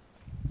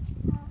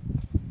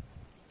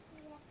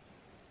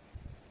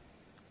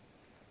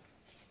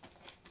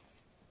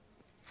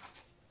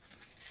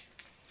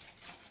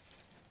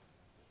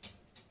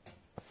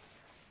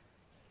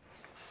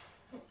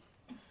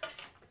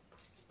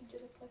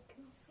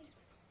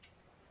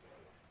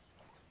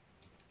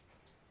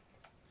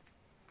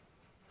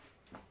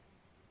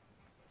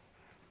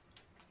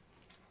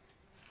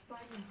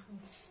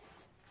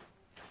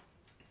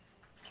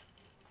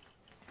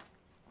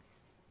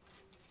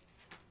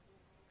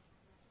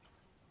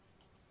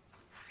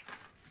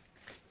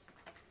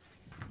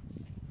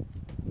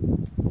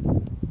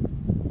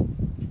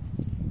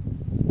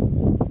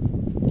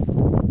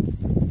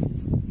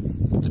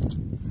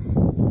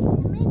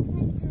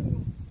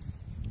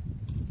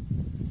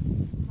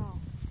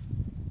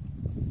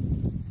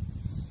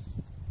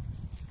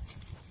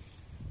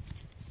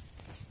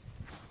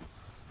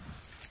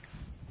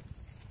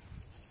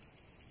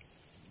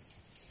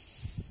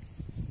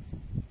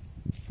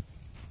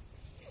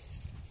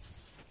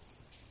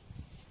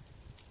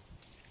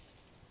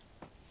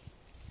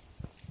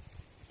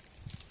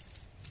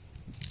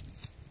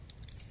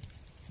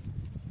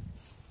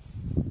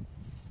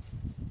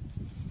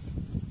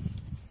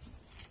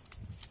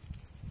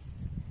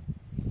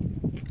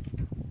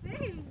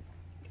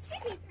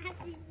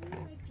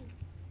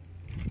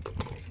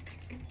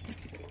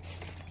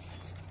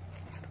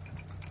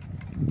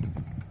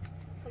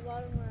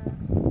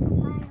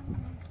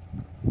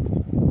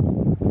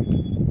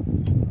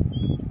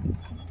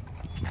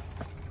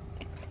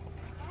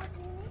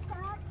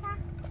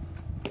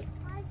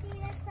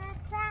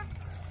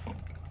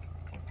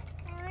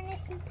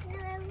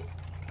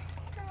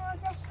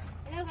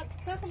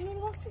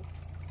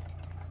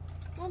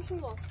 شو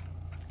واس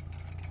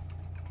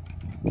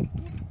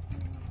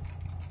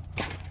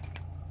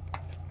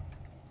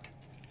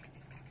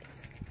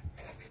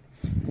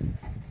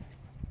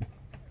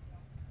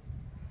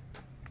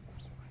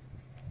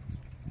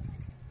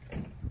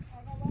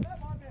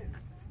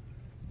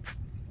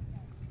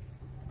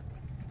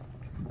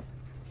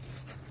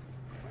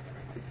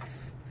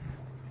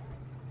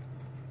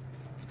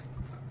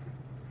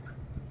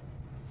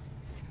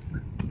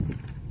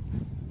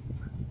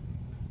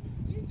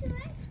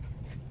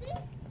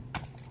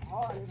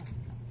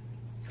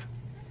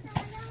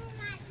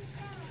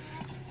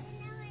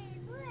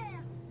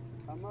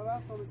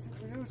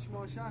بلوچ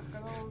ماشین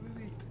خراب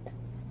ببین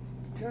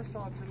یه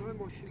ساعت روی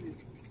ماشینی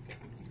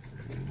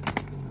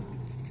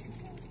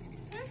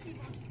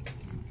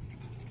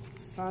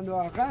Quando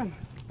a gan.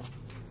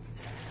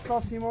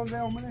 Sta Simon de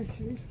omene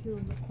shish ki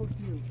un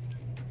khotiyo.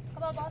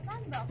 خدا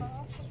باطن بابا.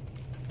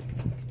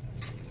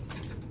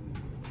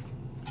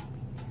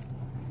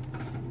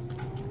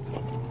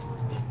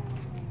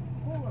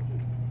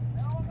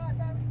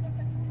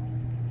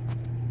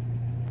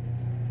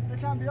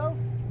 یکم بیاو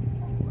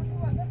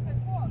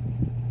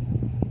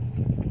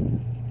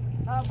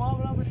نه ما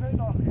برم بشه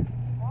داخل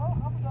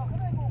همون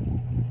داخل ایگو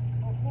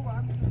خوب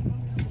همین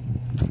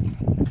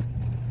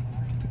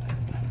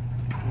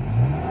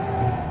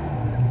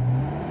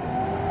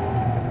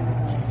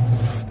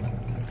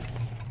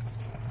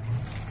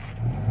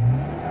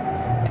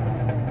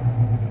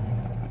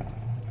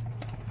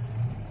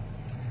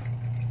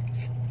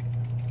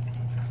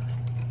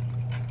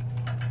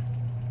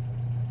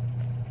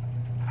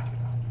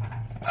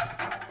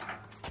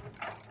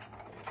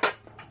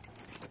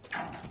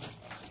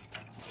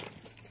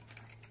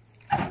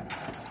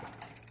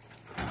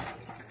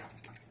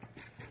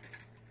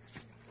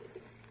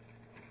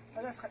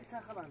خلاص خليتها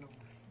خلاص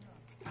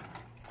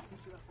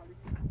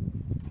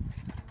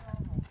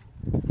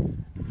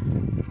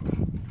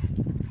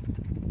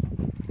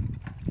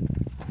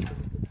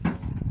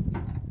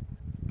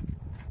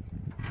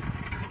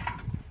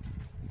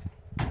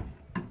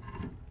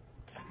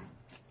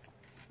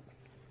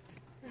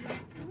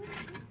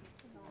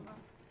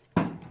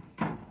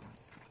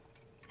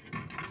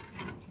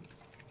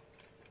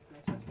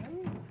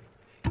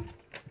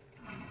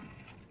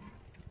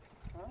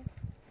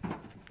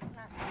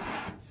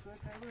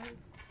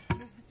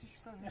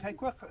خیلی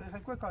کار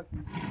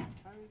کنید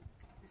همین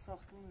این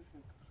ساختمون میشه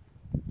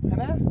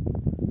نه؟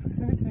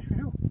 حسیسی نیستیش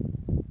کجو؟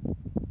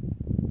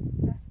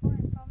 دست با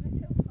امکان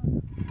چه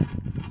افتاده؟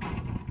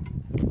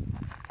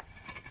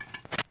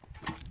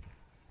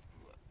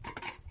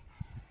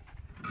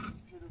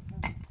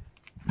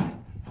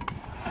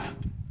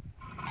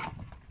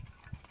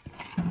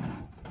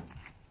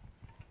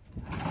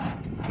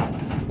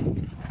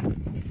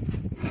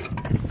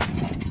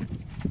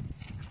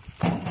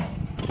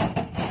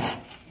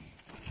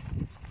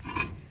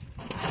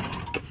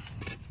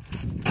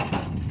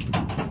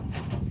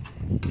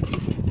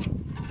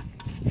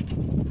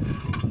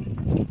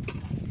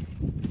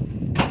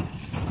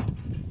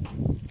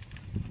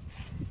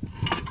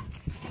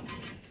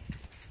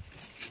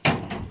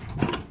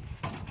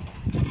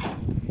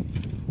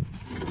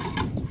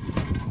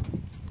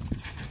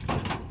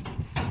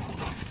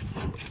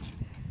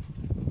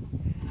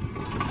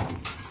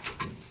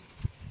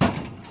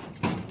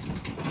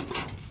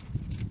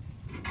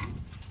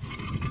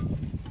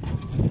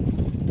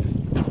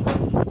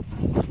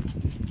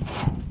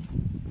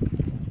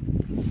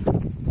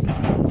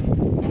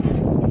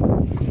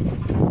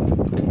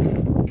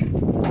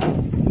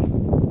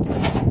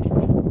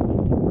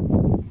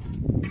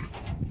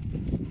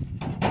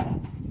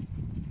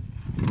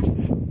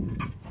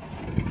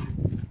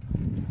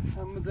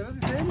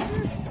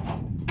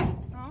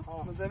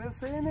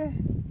 سینه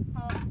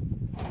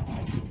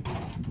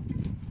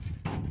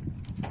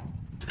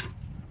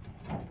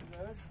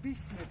درست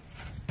 20 متر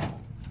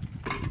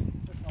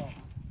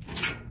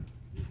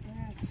 20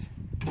 متر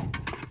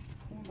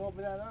اون با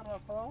بلندن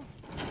رفتا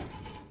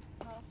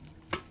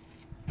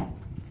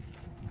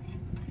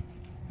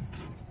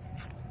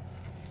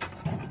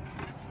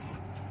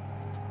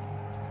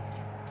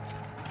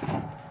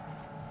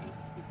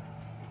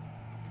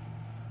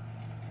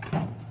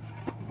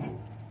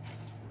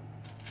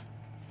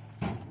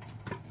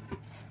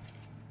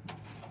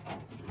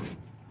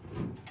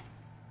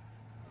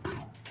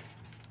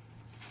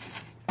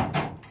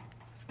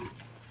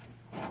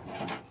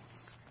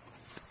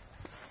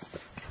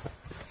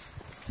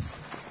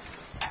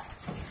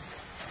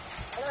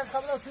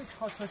قبل از هیچ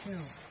خاص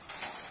کنیم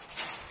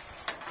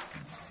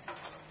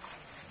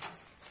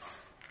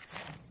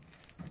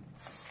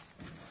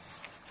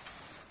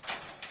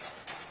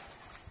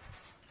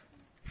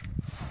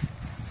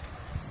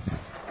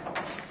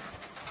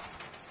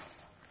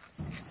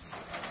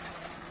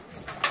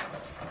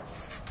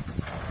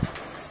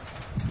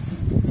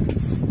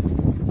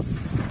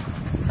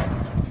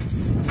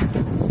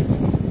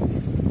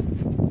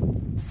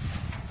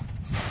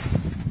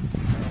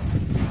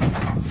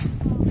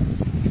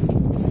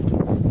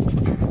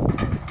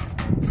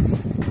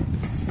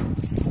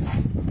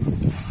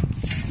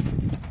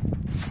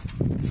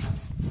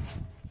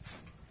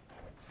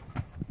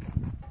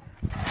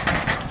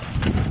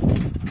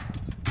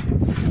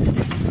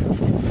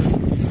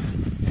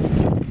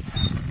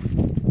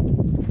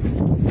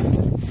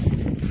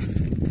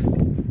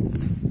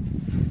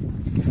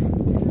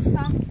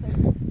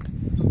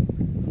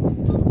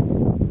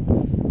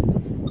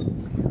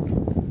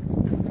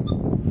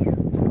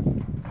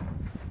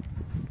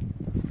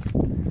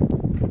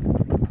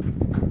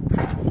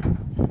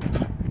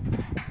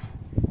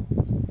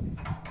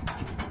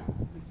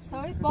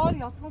بار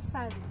یا تو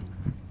سری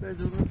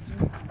بدون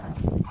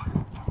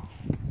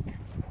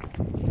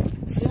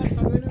یه از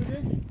خبری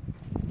بوده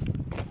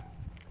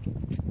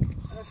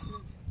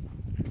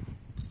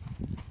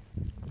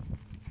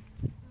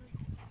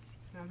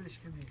نمیدش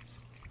که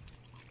نیست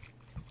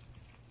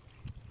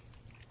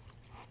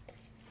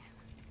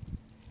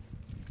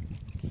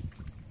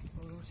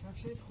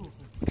شيء خوفه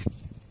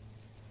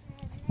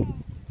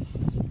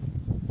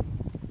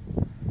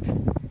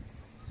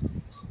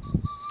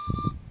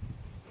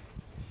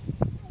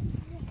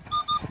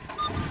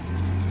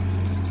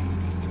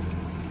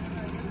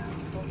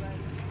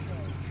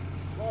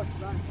باش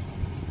زن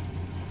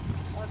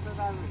باشه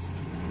زن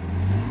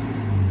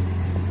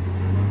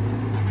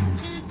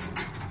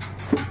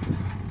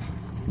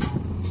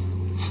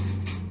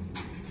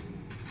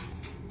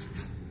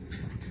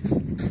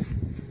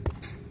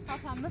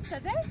هم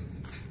شده؟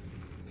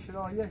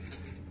 شرایش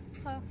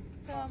خب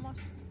سلاماش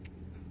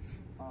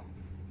آه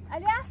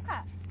علی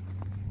اصغر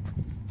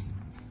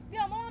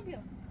بیا مامان بیا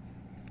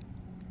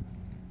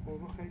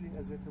بابا خیلی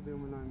عزت به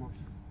اونای ماش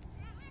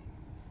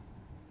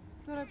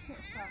دورت چه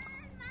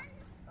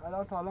اصلا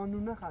الان تا الان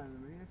نون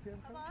نخریدم یه چیز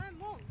طبعا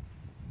مام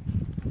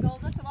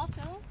گازه شباب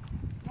چلو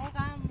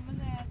موقعا من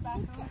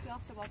زعفران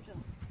پیاز شباب چلو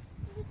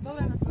بابا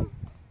من تو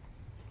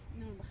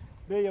نون بخیر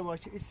به یه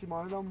باشه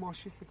استیمال دام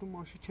ماشی سکون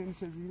ماشی چنی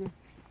چه زیره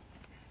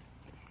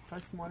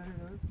استیمال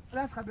نداره علی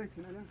اصغر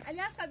بیتین علی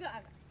اصغر بیا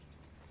عقب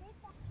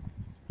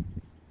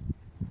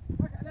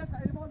علی اصغر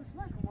علی بادش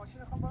نکن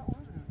ماشین خواهم باید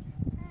اون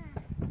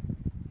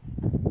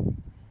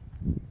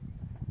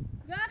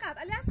بیا عقب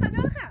علی اصغر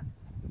بیا عقب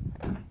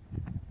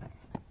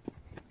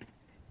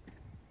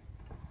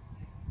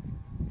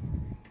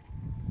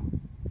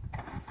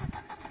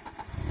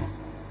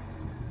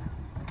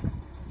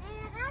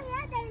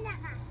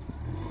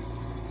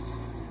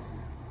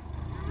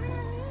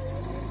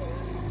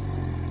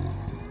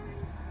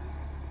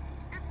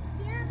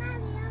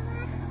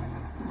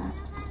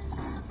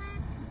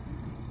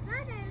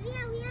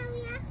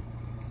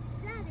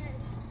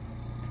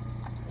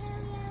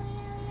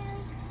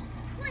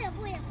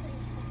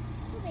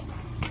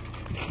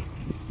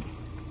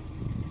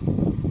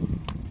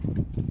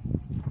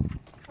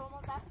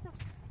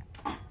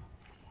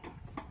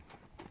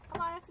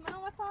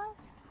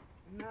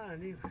نه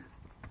نیم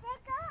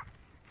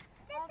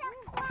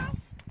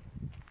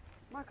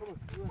ما کمان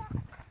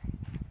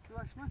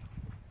سواش ما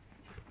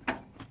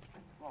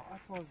با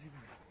اتوازی بود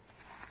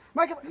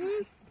ما کمان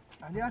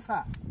علی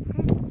اصغر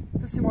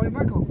تو سیمایی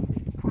ما کن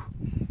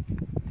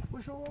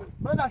بشو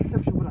برای دستی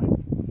بشو برای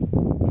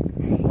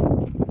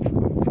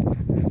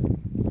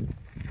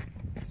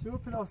شو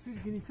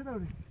پلاستیک گنیته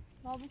داری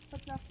نابود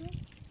پلاستیک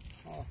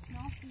آه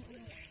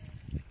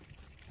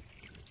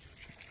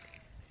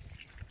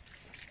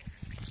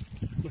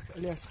بك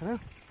عليها سخنة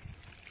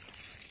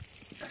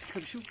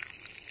اسحب شو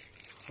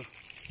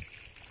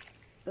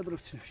ابرد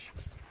تنفش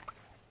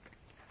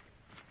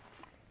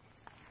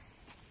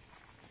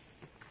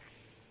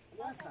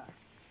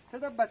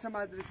تدبت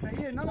مدرسة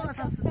ايه نما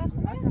اصلا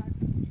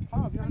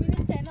ها بيان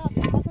همین تینا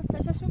بیا مثلا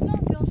تششو بنا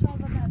بیا شال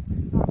بدن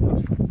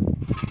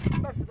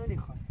بس دني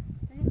خال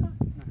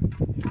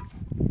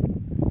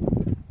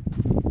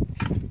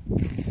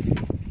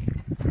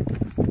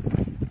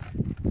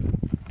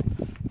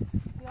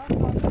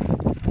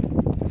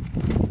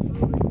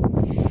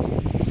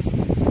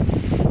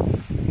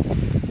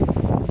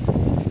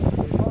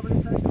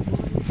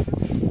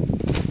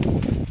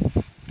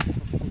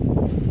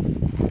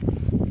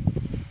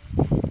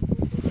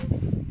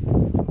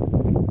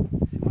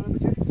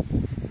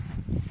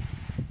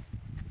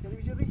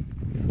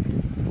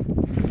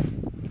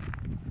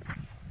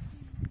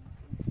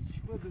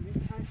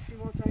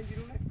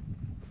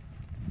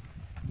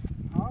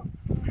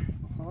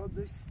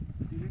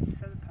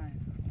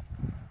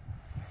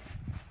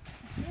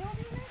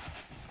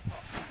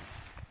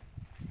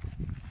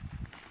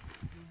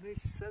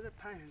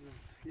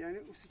یعنی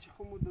اوسی چه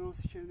خود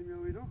مدرسی کردیم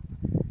یا اینا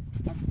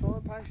تا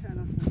 5 تا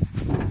ناس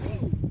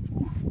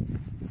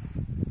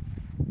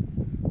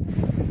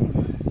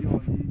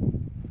یالی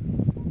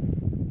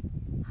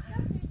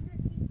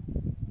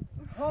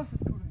خاص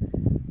کنه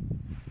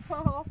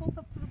خلاص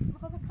وصلت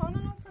خلاص كان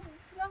انا وصلت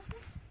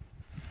بلاستيك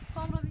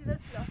كان راضي ذا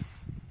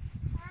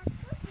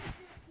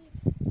البلاستيك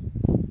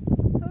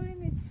سوري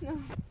نيتشنا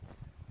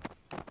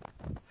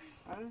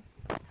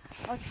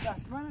آره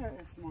دست من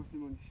اسمان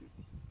سیمانی شد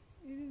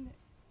يريني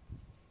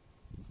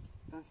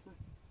دست من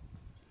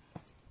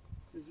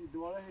بجی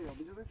دوباره هیا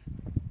بجو بش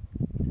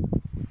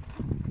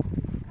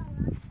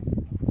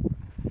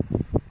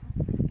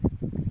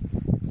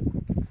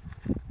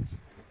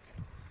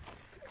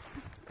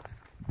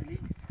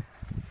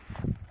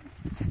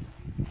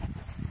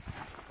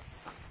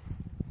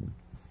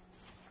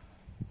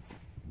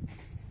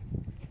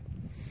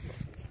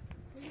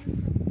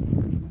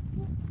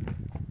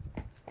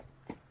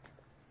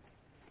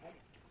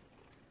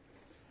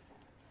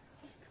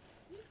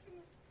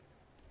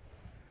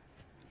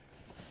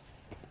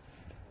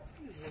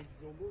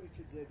زنبوری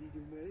که جدید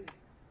اومده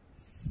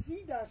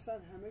 30%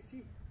 همه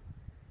چی